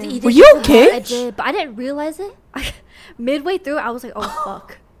again. Were you okay? I did, but I didn't realize it. Midway through, I was like, oh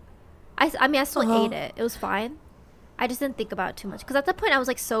fuck. I mean, I still ate it. It was fine. I just didn't think about it too much, because at that point I was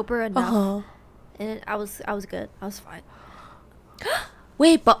like sober enough. And I was good. I was fine.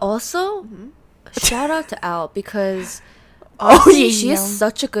 Wait, but also, shout out to Al, because she is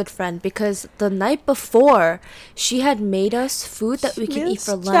such a good friend, because the night before she had made us food that we can eat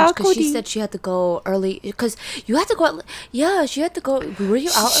for lunch, because she said she had to go early, because you had to go she had to go. Were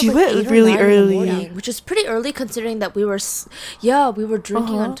you out she at like went 8 or really 9 early in the morning, which is pretty early considering that we were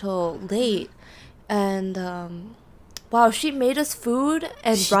drinking until late. And wow, she made us food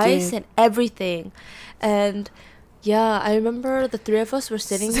and rice and everything. And I remember the three of us were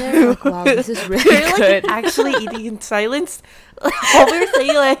sitting there like, wow, this is really good. Like, actually eating in silence. While we were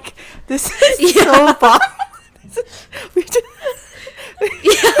saying like, this is so bomb.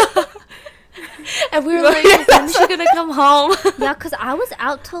 And we were like, when is she gonna come home? Yeah, because I was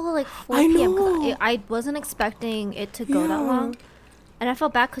out till like 4 p.m. Cause I wasn't expecting it to go that long. And I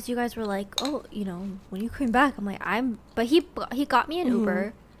felt bad because you guys were like, oh, you know, when you came back, I'm like, but he got me an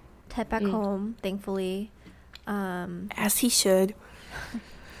Uber to head back home, thankfully. As he should.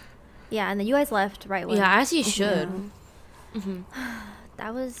 Yeah, and then you guys left right when. Yeah, as he should.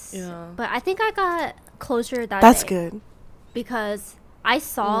 That was. Yeah. But I think I got closure that That's day. good. Because I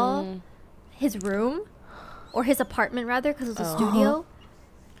saw his room, or his apartment rather, because it was a studio.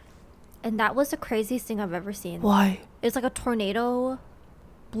 And that was the craziest thing I've ever seen. Why? It was like a tornado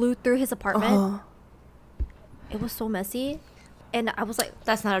blew through his apartment. It was so messy. And I was like,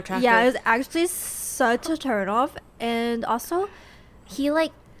 that's not attractive. Yeah, it was actually such a turn off. And also, he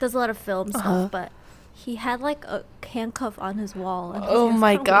like does a lot of film stuff, but He had like a handcuff on his wall. And Oh it was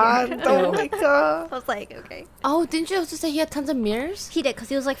my kinda god. weird. Oh my god. I was like, okay. Oh, didn't you also say he had tons of mirrors? He did because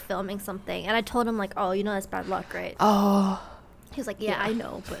he was like filming something, and I told him like, oh, you know that's bad luck, right? Oh. He was like, yeah, I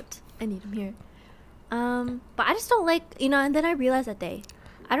know, but I need him here. But I just don't like, and then I realized that day,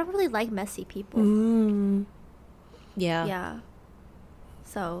 I don't really like messy people. Mm. Yeah. Yeah.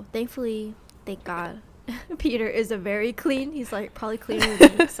 So thankfully, thank God, Peter is a very clean. He's like probably cleaner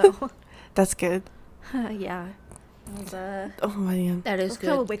than me. So That's good. yeah. It was, Oh man. That is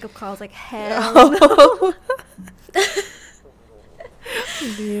kind of a good. wake up call. I was like, hell no.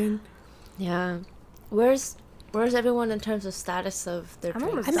 Man. Yeah. Where's everyone in terms of status of their I'm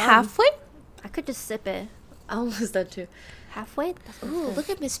drinks? almost I'm done. halfway. I could just sip it. I almost done too. Halfway? That's Ooh, good. look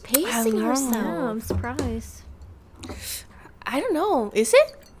at Miss pacing know. herself. Yeah, I'm surprised. I don't know. Is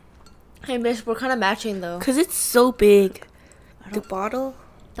it? Hey, Miss, we're kind of matching though. Cause it's so big. The bottle.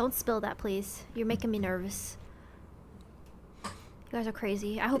 Don't spill that, please. You're making me nervous. You guys are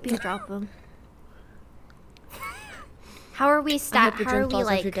crazy. I hope you drop them. How are we I hope your How are drink we falls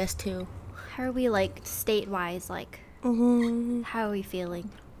off your like? desk too. How are we like state wise? Like, Mm-hmm. how are we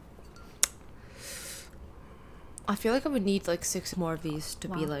feeling? I feel like I would need like 6 more of these to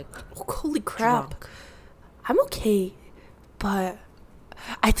be Wow. like Oh, holy crap. drunk. I'm okay, but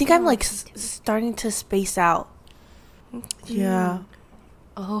I think Yeah, I'm like me too. starting to space out. Yeah.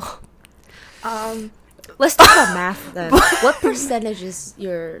 Oh. Let's talk about math then. What percentage is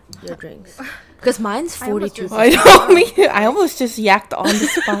your drinks? Because mine's I almost 42. just- I know me. I almost just yacked on the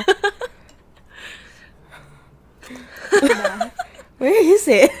spot. Where is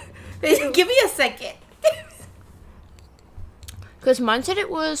it? Give me a second. Because mine said it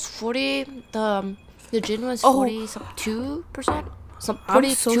was 40. The gin was Oh. 42%. Some I'm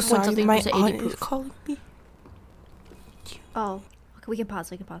 42 so point sorry. something My percent aunt 80 is proof. calling me. Oh, okay. We can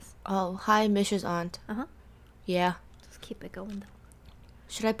pause. We can pause. Oh, hi, Mish's aunt. Uh huh. Yeah. Just keep it going. Though.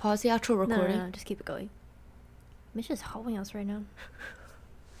 Should I pause the actual No, recording? no, no, just keep it going. Misha's helping us right now.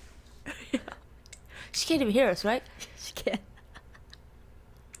 She can't even hear us, right? She can't.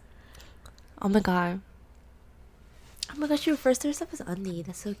 Oh my god. Oh my gosh, you refers to herself as Andi.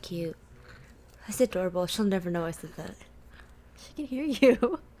 That's so cute. That's adorable. She'll never know I said that. She can hear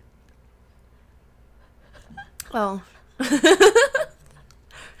you. Oh.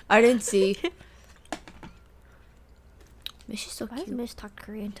 I didn't see. Mish is so Why does cute. Mish talk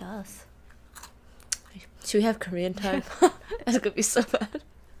Korean to us? Should we have Korean time? That's gonna be so bad.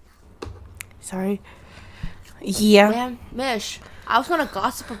 Sorry. Yeah. Man, Mish, I was gonna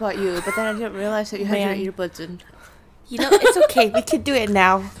gossip about you, but then I didn't realize that you had Man. your earbuds in. You know, it's okay. We can do it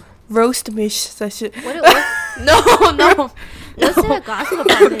now. Roast Mish session. What? No, no. Let's do a gossip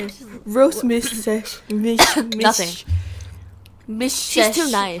about Mish. Roast Mish session. Mish. Nothing. Mish. She's too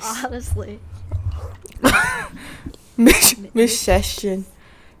nice. Honestly. Mish session.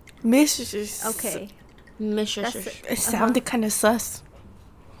 Mish. Okay. Mish. That's it. It sounded kind of sus.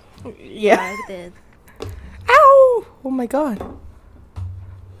 Yeah. I did. Ow! Oh my god.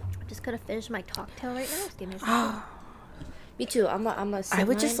 I'm just gonna finish my cocktail right now. Just give me a second. Me too. I'm a I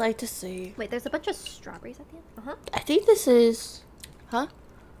would just like to say, Wait, there's a bunch of strawberries at the end. Uh huh. I think this is. Huh?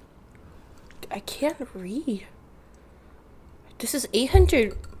 I can't read. This is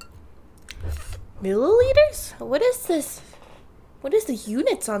 800 milliliters? What is this? What is the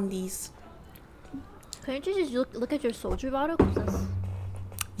units on these? Couldn't you just look at your soju bottle? 'Cause that's-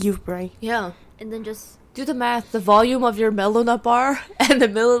 You right. Yeah. and then just Do the math. The volume of your mellow nut bar and the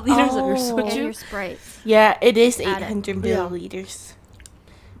milliliters of your Oh. and your soju. Sprite. Yeah, it is Add it. 800 Yeah. milliliters.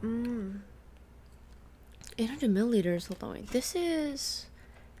 800 milliliters. Hold on. Wait. This is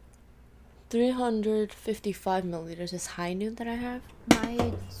 355 milliliters. This high noon that I have.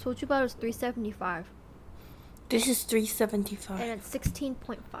 My soju bottle is 375, This is 375. and it's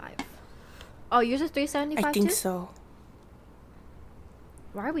 16.5. Oh, yours is 375 I think too? so.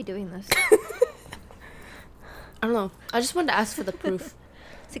 Why are we doing this? I don't know. I just wanted to ask for the proof.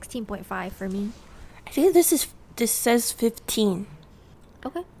 16.5 for me. I think this says 15.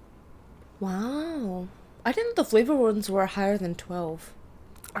 Okay. Wow. I didn't know the flavor ones were higher than 12.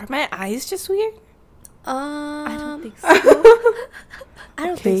 Are my eyes just weird? I don't think so. I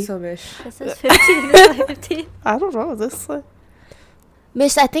don't Okay. think so, Mish. It says 15. It's like 15. I don't know. This one.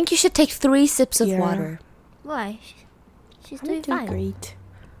 Miss, I think you should take 3 sips of Yeah. water. Why? She's I'm doing doing fine. great.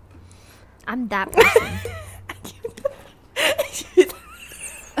 I'm that person.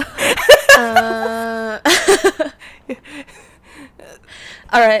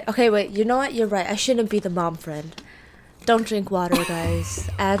 All right. Okay, wait. You know what? You're right. I shouldn't be the mom friend. Don't drink water, guys.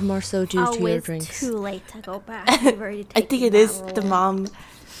 Add more soju Oh, to your it's drinks. too late to go back. You've already I think taken it that is the role. mom.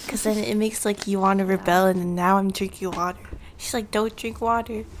 Because then it makes like you want to rebel, and then now I'm drinking water. She's like, don't drink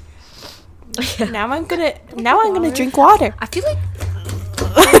water. Now I'm gonna drink water. I feel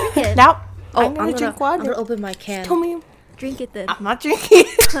like Now I'm gonna drink water. I'm gonna open my can. She told me Drink it then. I'm not drinking.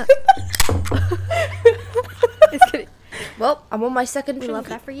 Just kidding. Well, I'm on my second We drink. love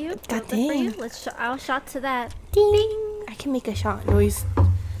that for you. God Love that for you. dang. I'll shot to that. Ding. I can make a shot noise.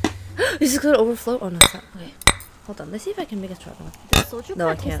 Is this gonna overflow? Oh no, it's not. Okay, hold on. Let's see if I can make a strong one. The soju No,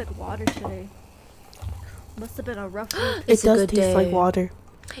 I tastes can't. like water today. Must have been a rough week. It's It a does good taste day. like water.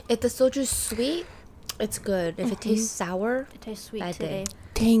 If the soju's sweet, it's good. If it tastes sour, It tastes sweet Bad today.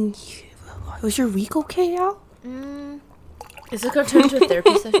 Dang. Was your week okay, Al? is it gonna turn into a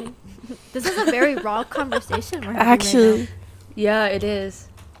therapy session? This is a very raw conversation we're having right Actually, now. Yeah, it is.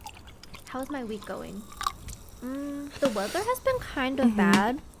 How's my week going? The weather has been kind of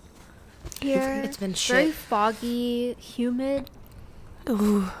bad here. It's been very shit. foggy, humid.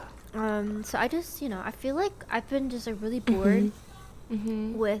 ooh. So I just, I feel like I've been just like really bored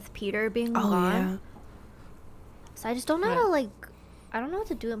with Peter being Oh gone. yeah. So I just don't know how to I don't know what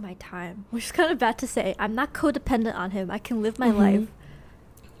to do with my time, which is kind of bad to say. I'm not codependent on him. I can live my life.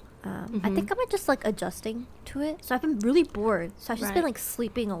 I think I'm just like adjusting to it. So I've been really bored. So I've just been Right. like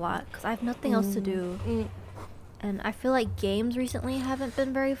sleeping a lot because I have nothing else to do. And I feel like games recently haven't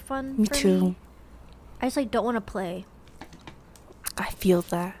been very fun Me for too. me. I just like don't want to play. I feel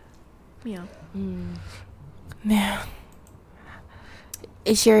that. Yeah. Man.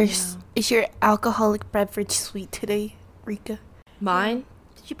 Is your alcoholic beverage sweet today, Rika? Mine?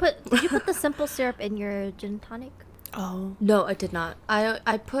 Did you put the simple syrup in your gin tonic? Oh. No, I did not.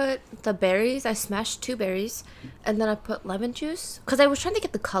 I put the berries. I smashed 2 berries, and then I put lemon juice because I was trying to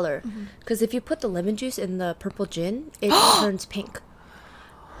get the color. Because if you put the lemon juice in the purple gin, it turns pink.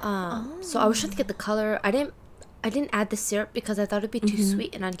 So I was trying to get the color. I didn't add the syrup because I thought it'd be too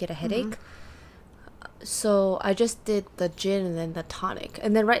sweet and I'd get a headache. So I just did the gin and then the tonic.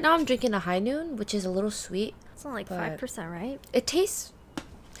 And then right now I'm drinking a High Noon, which is a little sweet. It's not like But- 5%, right? It tastes,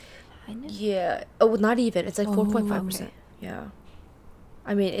 I know. yeah. Oh, not even. It's like 4.5%. okay. Yeah.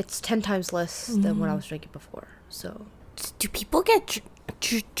 I mean, it's 10 times less than what I was drinking before. So Do people get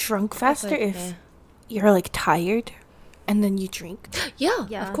drunk faster like, if eh. you're like tired and then you drink? yeah,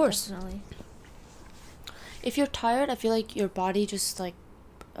 Yeah, of course. Definitely. If you're tired, I feel like your body just like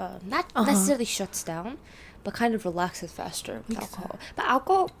not necessarily shuts down, but kind of relaxes faster with alcohol. But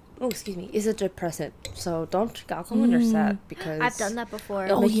alcohol, oh excuse me, is a depressant. So don't drink alcohol when you're sad because I've done that before.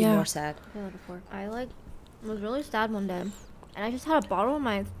 It'll Oh, make you yeah. more sad. I've done that before. I was really sad one day, and I just had a bottle in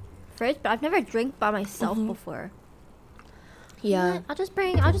my fridge, but I've never drank by myself before. Yeah. I'll just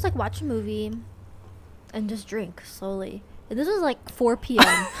like watch a movie, and just drink slowly. And this was like 4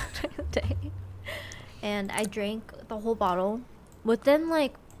 p.m. during the day, and I drank the whole bottle within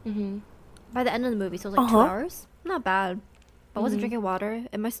like by the end of the movie. So it was like 2 hours. Not bad. I wasn't drinking water,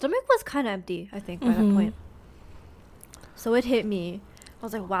 and my stomach was kind of empty, I think, by that point. So it hit me. I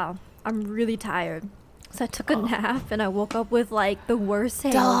was like, wow, I'm really tired. So I took a nap, and I woke up with like the worst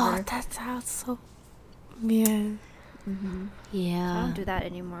hangover. Oh, that sounds so. Man. I Yeah. don't do that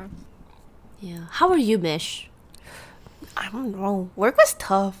anymore. Yeah. How are you, Mish? I don't know. Work was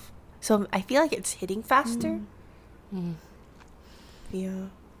tough, so I feel like it's hitting faster. Yeah,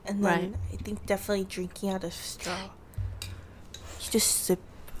 and then Right. I think definitely drinking out of straw. You just sip.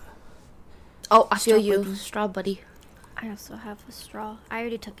 Oh, I feel Straw you, buddy. straw buddy. I also have a straw. I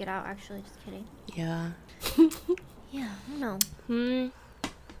already took it out, actually. Just kidding. Yeah. Yeah, I don't know.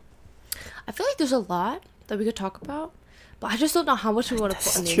 I feel like there's a lot that we could talk about, but I just don't know how much we want to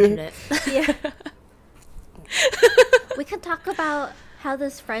put on the true. internet. Yeah. We can talk about how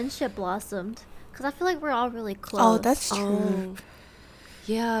this friendship blossomed. Because I feel like we're all really close. Oh, that's true.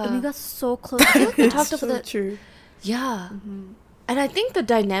 Yeah. And we got so close. we talked about it. True. Yeah. And I think the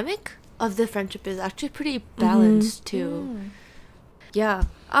dynamic of the friendship is actually pretty balanced too. Yeah.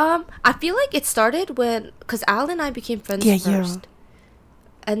 I feel like it started when, because Al and I became friends first.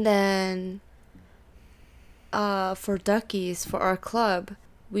 And then for Duckies, for our club,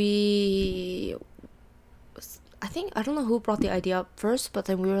 I don't know who brought the idea up first, but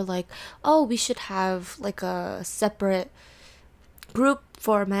then we were like, oh, we should have like a separate group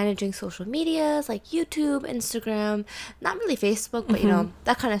for managing social medias like YouTube, Instagram, not really Facebook, but you know,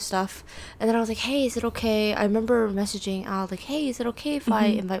 that kind of stuff. And then I was like, hey, is it okay? I remember messaging Al like, hey, is it okay if I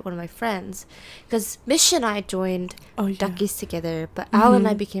invite one of my friends? Because Mish and I joined Duckies together, but Al and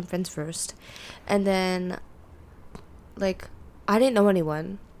I became friends first. And then like I didn't know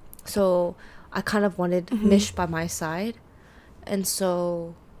anyone, so I kind of wanted Mish by my side. And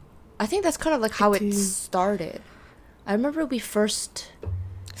so I think that's kind of like how it started. I remember we first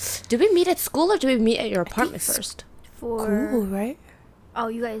Did we meet at school or did we meet at your apartment first? Cool, right? Oh,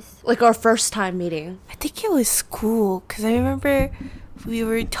 you guys. Like our first time meeting. I think it was school because I remember we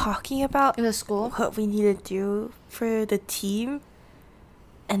were talking about In the school? what we need to do for the team,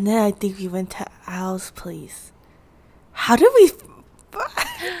 and then I think we went to Al's place. How did we?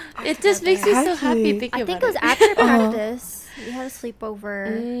 It just makes me so happy Actually, thinking I about think it was it. after practice. We had a sleepover.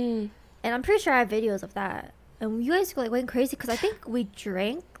 Mm. And I'm pretty sure I have videos of that. And you guys like went crazy because I think we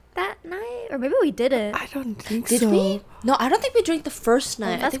drank that night, or maybe we didn't. I don't think Did so. we? No, I don't think we drank the first Oh,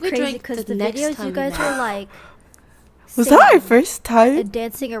 night. I that's think we crazy drank because the the next videos time you guys we were met. like Was that our singing first time? and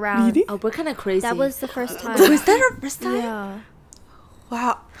dancing around. Meeting? Oh, we're kind of crazy. That was the first time. Was that our first time? Yeah.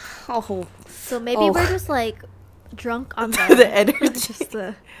 Wow. Oh. So maybe Oh. we're just like drunk on The energy. just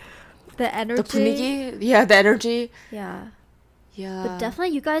the energy. The 분위기? Yeah, the energy. Yeah. Yeah. But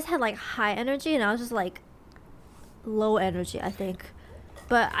definitely you guys had like high energy and I was just like low energy, I think.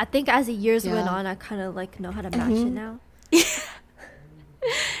 But I think as the years went Yeah. on, I kind of like know how to match it now.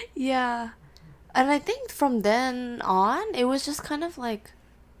 Yeah. And I think from then on, it was just kind of like,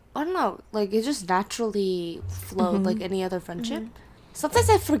 I don't know, like it just naturally flowed like any other friendship. Sometimes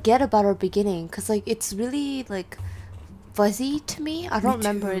I forget about our beginning because like it's really like fuzzy to me. I don't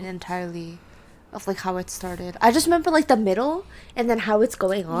remember it entirely of like how it started. I just remember like the middle and then how it's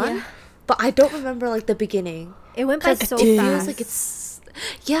going on. Yeah. But I don't remember like the beginning. It went by 'Cause so it feels fast. like it's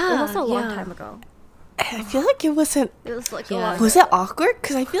yeah. It was a long yeah. time ago. I feel like it wasn't. It was like Yeah. a long Was it awkward?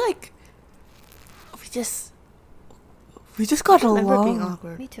 Because I feel like we just got I remember along. being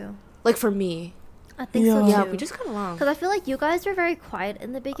awkward. Me too. Like for me. I think so Yeah. too. Yeah, we just got along. Because I feel like you guys were very quiet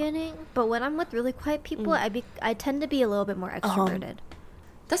in the beginning, but when I'm with really quiet people, I tend to be a little bit more extroverted.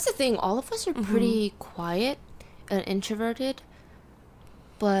 That's the thing. All of us are pretty quiet and introverted.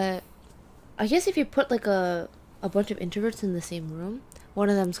 But I guess if you put like a bunch of introverts in the same room, one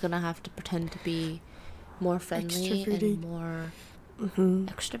of them's gonna have to pretend to be more friendly Extroverted. and more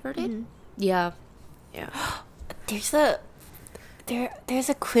extroverted. Mhm. Yeah. Yeah. There's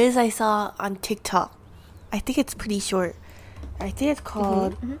a quiz I saw on TikTok. I think it's pretty short. I think it's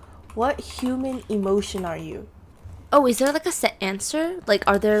called "What human emotion are you?" Oh, is there like a set answer? Like,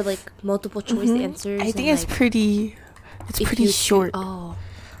 are there like multiple choice answers? I think and, it's like, pretty. It's if pretty you short. Oh.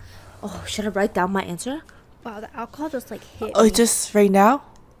 Oh, should I write down my answer? Wow, the alcohol just like hit Oh, me. just right now.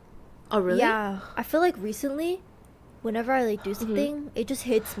 Oh, really? Yeah, I feel like recently, whenever I like do something, it just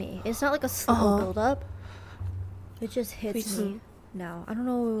hits me. It's not like a slow build up. It just hits me now. I don't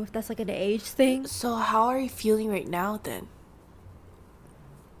know if that's like an age thing. So how are you feeling right now then?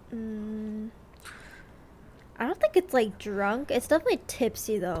 I don't think it's like drunk. It's definitely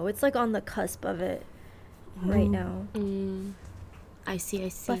tipsy though. It's like on the cusp of it right now. I see. I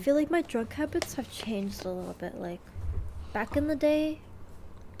see. But I feel like my drunk habits have changed a little bit. Like back in the day,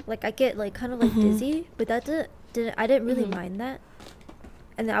 like I get like kind of like dizzy, but that I didn't really mind that.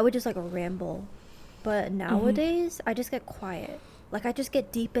 And then I would just like ramble. But nowadays, I just get quiet. Like I just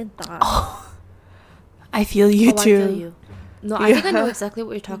get deep in thought. I feel you Oh, too. I feel you. No, I think I know Yeah. exactly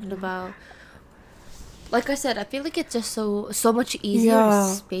what you're talking about. Like I said, I feel like it's just so much easier Yeah. to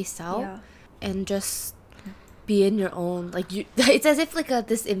space out Yeah. and just be in your own. Like you, it's as if like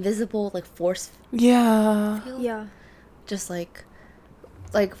this invisible like force Yeah. field Yeah. just like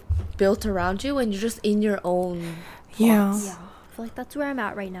built around you, and you're just in your own. Yeah. Yeah. I feel like that's where I'm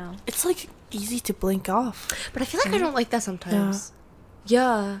at right now. It's like easy to blink off. But I feel like I don't like that sometimes.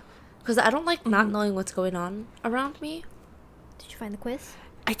 Yeah, because I don't like not knowing what's going on around me. Did you find the quiz?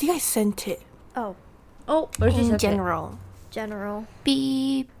 I think I sent it. Oh, Oh, where's In general. general.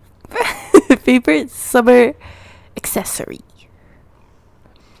 Beep. Favorite summer accessory.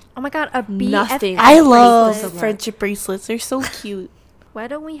 Oh my god, a BFF. Nothing. I Bracelet. love Bracelet. friendship bracelets. They're so cute. Why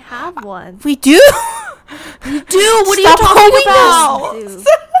don't we have one? We do. Dude, what are you Stop talking holding about? this. Dude.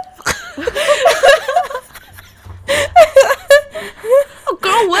 Oh,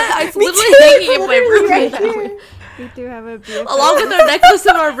 girl, what? I'm literally hanging in my room right now. We do have a BFF. Along with our necklace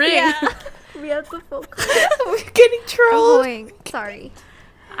and our ring. Yeah. We have the full color. We're getting I'm trolled. going. Sorry.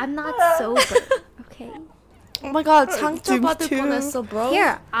 I'm not sober. Okay. Oh my god, 상처 Jim 받을 too. 뻔했어, bro.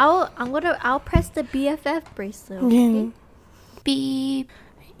 Here, I'll press the BFF bracelet. Okay? Yeah. Beep.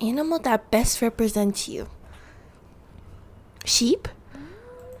 Animal that best represents you. Sheep?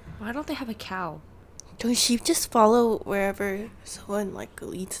 Why don't they have a cow? Don't sheep just follow wherever someone like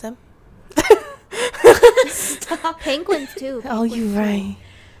leads them? Penguins too. Oh, you're Penguins too. right.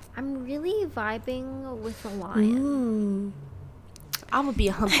 I'm really vibing with a lion. I'm gonna be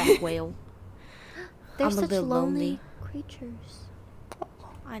a humpback whale. They're I'm a such little lonely lonely. creatures.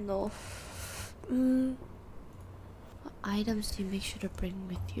 I know. items do you make sure to bring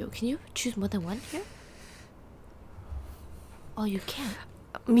with you? Can you choose more than one here? Oh, you can't.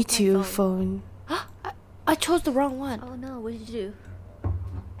 Me too, phone. phone. I chose the wrong one. Oh no, what did you do?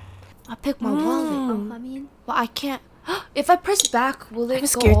 I picked my wallet. Oh, I mean, Well, I can't. If I press back, will it I'm go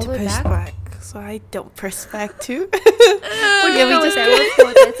scared all to the way press back? back, so I don't press back too. yeah, we just let's go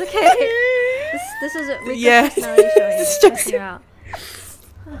with it. It's okay. This is a Yeah. personality showing. It's Check just- you out.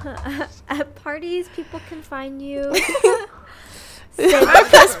 At parties, people can find you. I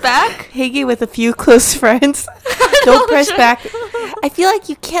press back. Hanging with a few close friends. Don't press back. I feel like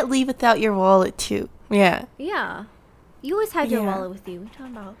you can't leave without your wallet too. Yeah. Yeah. You always have your Yeah. wallet with you. What are you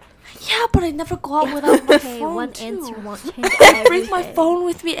talking about? Yeah, but I never go out without my Okay, phone one too. answer won't change I bring my everything. phone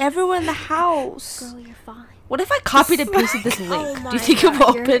with me everywhere in the house. Girl, you're fine. What if I copied and pasted this link? Oh my Do you think it will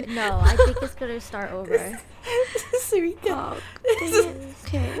God, you're- open? No, I think it's gonna start over. Sarika.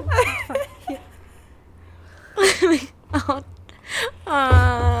 Okay.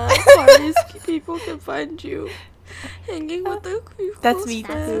 Parties, people can find you hanging with the That's me.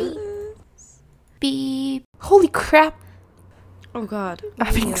 That's me. Beep. Holy crap. Oh God. I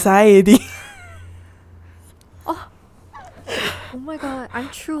have anxiety. Oh my God, I'm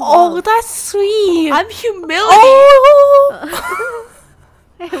true. Oh, love. that's sweet. I'm humiliated. Oh,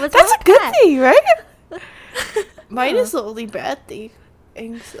 Hey, what's that's wrong a good with that? thing, right? Mine is the only bad thing.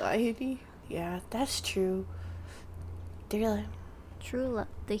 Anxiety. Yeah, that's true. They're like, True love.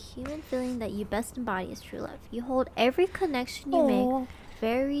 The human feeling that you best embody is true love. You hold every connection you Aw. make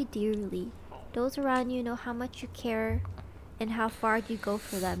very dearly. Those around you know how much you care and how far you go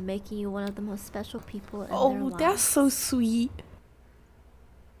for them, making you one of the most special people in their oh, lives. that's so sweet.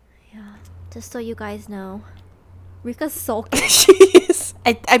 Yeah. Just so you guys know, Rika's sulking. She is.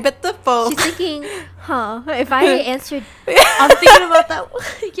 I bet the phone. She's thinking, huh, if I answered, I'm thinking about that.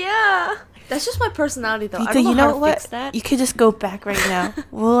 Yeah. That's just my personality, though. I Rika, don't know, you how know to what? fix that. You could just go back right now.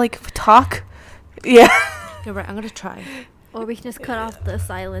 We'll like talk. Yeah. You're right. I'm gonna try. or we can just cut off the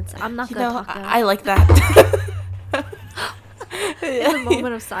silence. I'm not You gonna know, talk now. I like that. It's a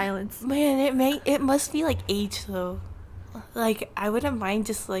moment of silence. Man, it must be like age though. Like I wouldn't mind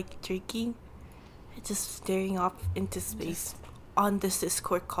just like drinking, and just staring off into space on this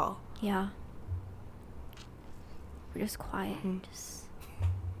Discord call. Yeah. We're just quiet. Mhm. Just.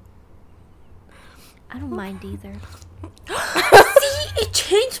 I don't mind either. See, it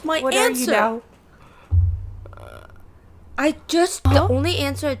changed my What answer. are you now? I just Huh? the only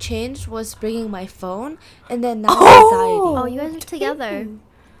answer I changed was bringing my phone, and then now Oh! Oh, you guys are together. dang.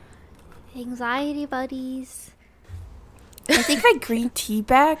 Anxiety buddies. I think my green tea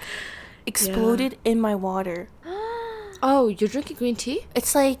bag exploded in my water. anxiety. Oh, you're drinking green tea?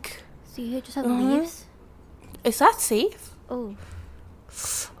 It's like, So you just have Mhm. leaves? is that safe? Oh.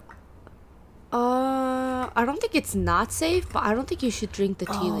 I don't think it's not safe, but I don't think you should drink the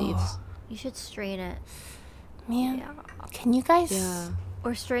tea Oh. leaves. You should strain it. Man, Yeah. can you guys? Yeah.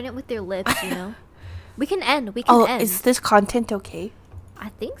 Or strain it with your lips, you know? We can end. We can Oh, end. is this content okay? I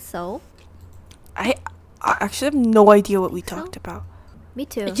think so. I actually have no idea what we So? talked about. Me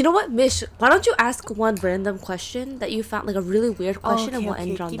too. You know what, Mish? Why don't you ask one random question that you found, like a really weird question, and we'll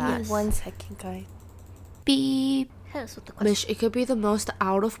end on Give that. me 1 second, guys. Beep. Hit us with the question. Mish, it could be the most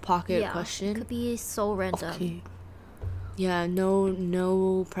out of pocket yeah. question. Could be so random. Okay. Yeah,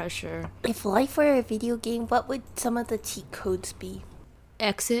 no pressure. If life were a video game, what would some of the cheat codes be?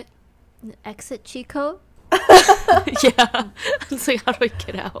 Exit. An exit cheat code? Yeah. It's like, how do I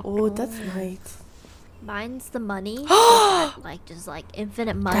get out? Oh, that's nice. Mine's the money. So that, like just like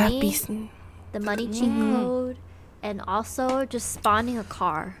infinite That'd money. be The money cheat code. And also just spawning a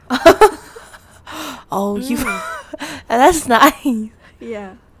car. Oh, you. That's nice.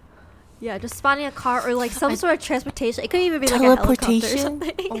 Yeah. Yeah, just spawning a car or like some sort of transportation. It could even be like a helicopter or Teleportation.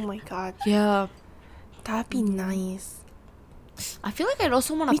 something. Oh my god, Yeah. that'd be nice. I feel like I'd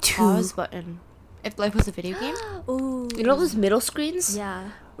also want Me a too. pause button. If life was a video game. Ooh. You know those middle screens? Yeah.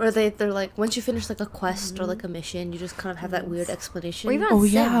 Where they're like, once you finish like a quest or like a mission, you just kind of have that weird explanation. Or even on Oh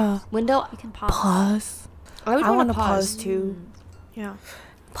Sims. yeah. window. You can pause. Pause. I would I want want to to pause too. Yeah.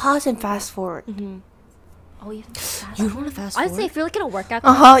 Pause and fast forward. Mm-hmm. Oh, even You would want to fast I'd forward. say if you're like in a workout.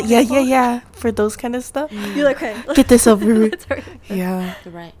 Uh huh. Yeah. For those kind of stuff. You're like, okay. Get this over with. Let's hurry. Yeah.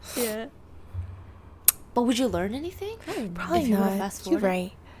 You're right. Yeah. But would you learn anything? Probably If you were not. fast You're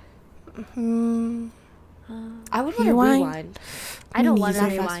forwarding? right. Hmm. I would want to Rewind. rewind. I don't Me want to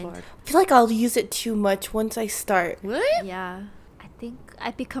neither. Fast rewind. forward. I feel like I'll use it too much once I start. Really? Yeah. I think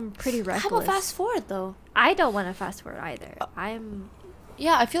I become pretty reckless. How about fast forward though? I don't want to fast forward either. I'm.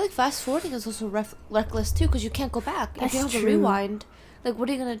 Yeah, I feel like fast forwarding is also reckless too, because you can't go back. If That's you have true. to rewind, like what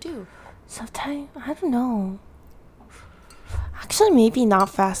are you gonna do? Sometimes I don't know. Actually, maybe not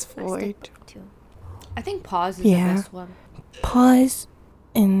fast I forward. stick to. I think pause is Yeah. the best one. Pause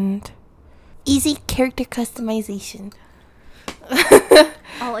and easy character customization.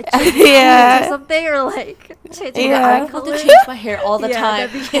 Oh, like changing Yeah. outfits or something, or like changing Yeah. the I eye want to color. change my hair all the yeah, time.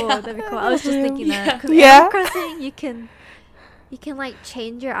 that'd be cool. That'd be cool. I was just thinking that because Yeah. Animal Crossing, you can like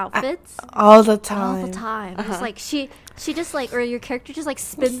change your outfits All the time. all the time. Uh-huh. It's like she just like, or your character just like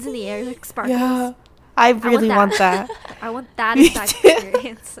spins in the air like sparkles. Yeah. I really want that. I want that Me exact too.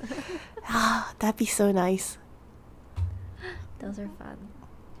 experience. Ah, that'd be so nice. Those are fun.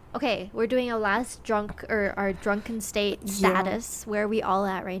 Okay, we're doing a last drunk or our drunken state Yeah. status. Where are we all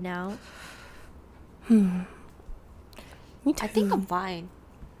at right now? Me too. I think I'm fine.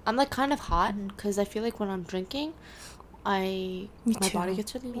 I'm like kind of hot Mhm. because I feel like when I'm drinking, Me my body too.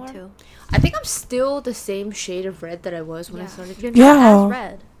 gets really Me warm. too. I think I'm still the same shade of red that I was when I started You're drinking. not Yeah. as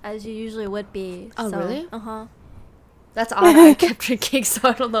red as you usually would be. Oh, so, really? Uh-huh. That's odd. I kept drinking, so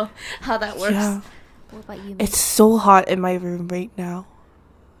I don't know how that works. Yeah. What about you? It's so hot in my room right now.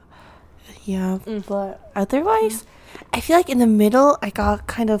 Yeah, but otherwise, I feel like in the middle, I got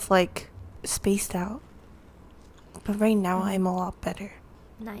kind of like spaced out. But right now, I'm a lot better.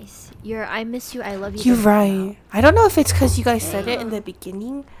 Nice. I miss you, I love you. You're doesn't come right. I don't know if it's because you guys said it in the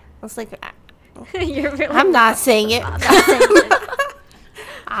beginning. I was like, out. You're really I'm not saying it. I'm not saying it.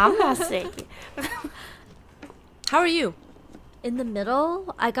 I'm not saying it. How are you? In the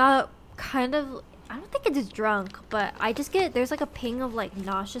middle, I got kind of, I don't think it's drunk, but I just get, there's like a ping of like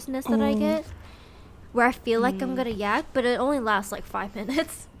nauseousness that I get where I feel like I'm gonna yak, but it only lasts like 5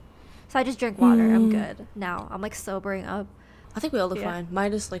 minutes. So I just drink water. I'm good now. I'm like sobering up. I think we all look Yeah. fine.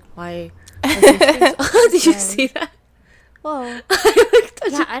 Mine is like my. Did you Red. see that? Whoa. I looked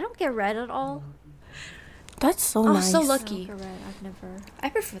at Yeah, you. I don't get red at all. That's so Oh, nice. so I lucky. don't get red. I've never. I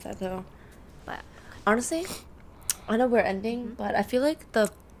prefer that though. But Honestly, I know we're ending, but I feel like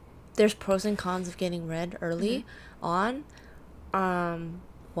there's pros and cons of getting red early on.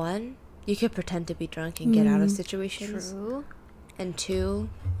 One, you could pretend to be drunk and get out of situations. true. And two,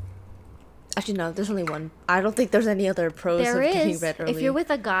 actually no, there's only one. I don't think there's any other pros There of getting is. red early. If you're with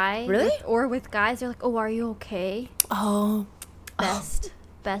a guy, Really? or with guys, they're like, "Oh, are you okay?" Oh,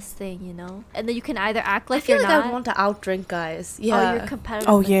 Best thing, you know. And then you can either act like I feel you're like not. I want to outdrink guys. Oh, Yeah. you're competitive.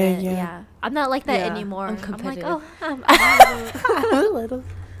 Oh, with yeah, it. yeah. I'm not like that Yeah, anymore. I'm I'm like, competitive. oh, I'm a little.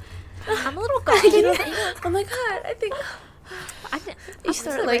 I'm a little guy. You know, oh my god, I think You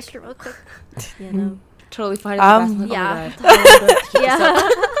start, start like- like real quick. You know. totally fine. in the bathroom, like, Yeah. Oh my god. Yeah.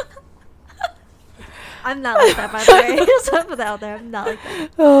 I'm not like that, by the way. Just want to put that out there. I'm not like that.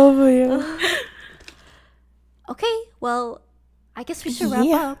 Oh my god. Okay, well, I guess we should wrap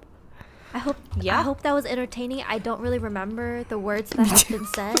Yeah. up. I hope Yeah. that was entertaining. I don't really remember the words that have been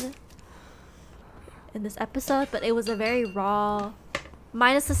said in this episode, but it was a very raw,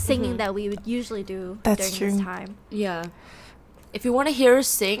 minus the singing that we would usually do That's during this true. time. Yeah. If you want to hear us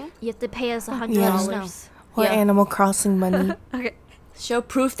sing, You have to pay us $100. Yeah. Or Yeah. Animal Crossing money. Okay. show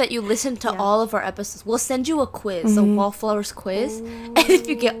proof that you listen to Yeah. all of our episodes. We'll send you a quiz, a Wallflowers quiz, and if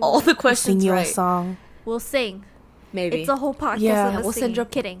you get all the We'll questions sing you right, a song. We'll sing. maybe It's a whole podcast. Yeah. of us We'll send singing. you a-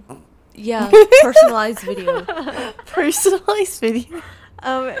 Kidding. yeah, personalized video. Personalized video.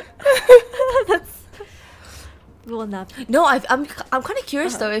 That's. We will not. No, I'm kind of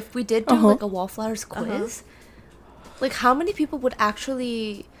curious though if we did do like a Wallflowers quiz, like how many people would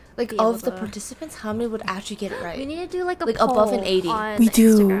actually like Be able of the to- participants? How many would actually get it right? We need to do like a Like, poll above an 80. on We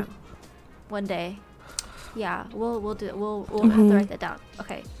do. Instagram one day. Yeah, we'll do it. We'll have to write that down.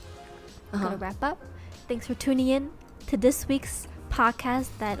 Okay. Gonna wrap up. Thanks for tuning in to this week's podcast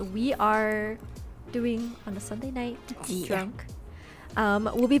that we are doing on a Sunday night Yeah. drunk.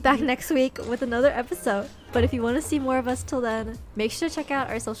 We'll be back next week with another episode. But if you want to see more of us till then, make sure to check out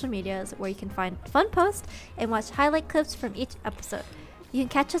our social medias where you can find fun posts and watch highlight clips from each episode. You can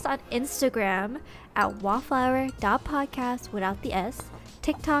catch us on Instagram at wallflower.podcast without the S,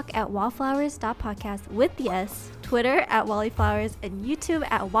 TikTok at wallflowers.podcast with the S, Twitter at Wallflowers, and YouTube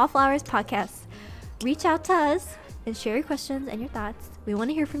at Wallflowers Podcast. Reach out to us and share your questions and your thoughts. We want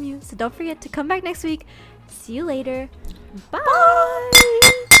to hear from you, so don't forget to come back next week. See you later. Bye.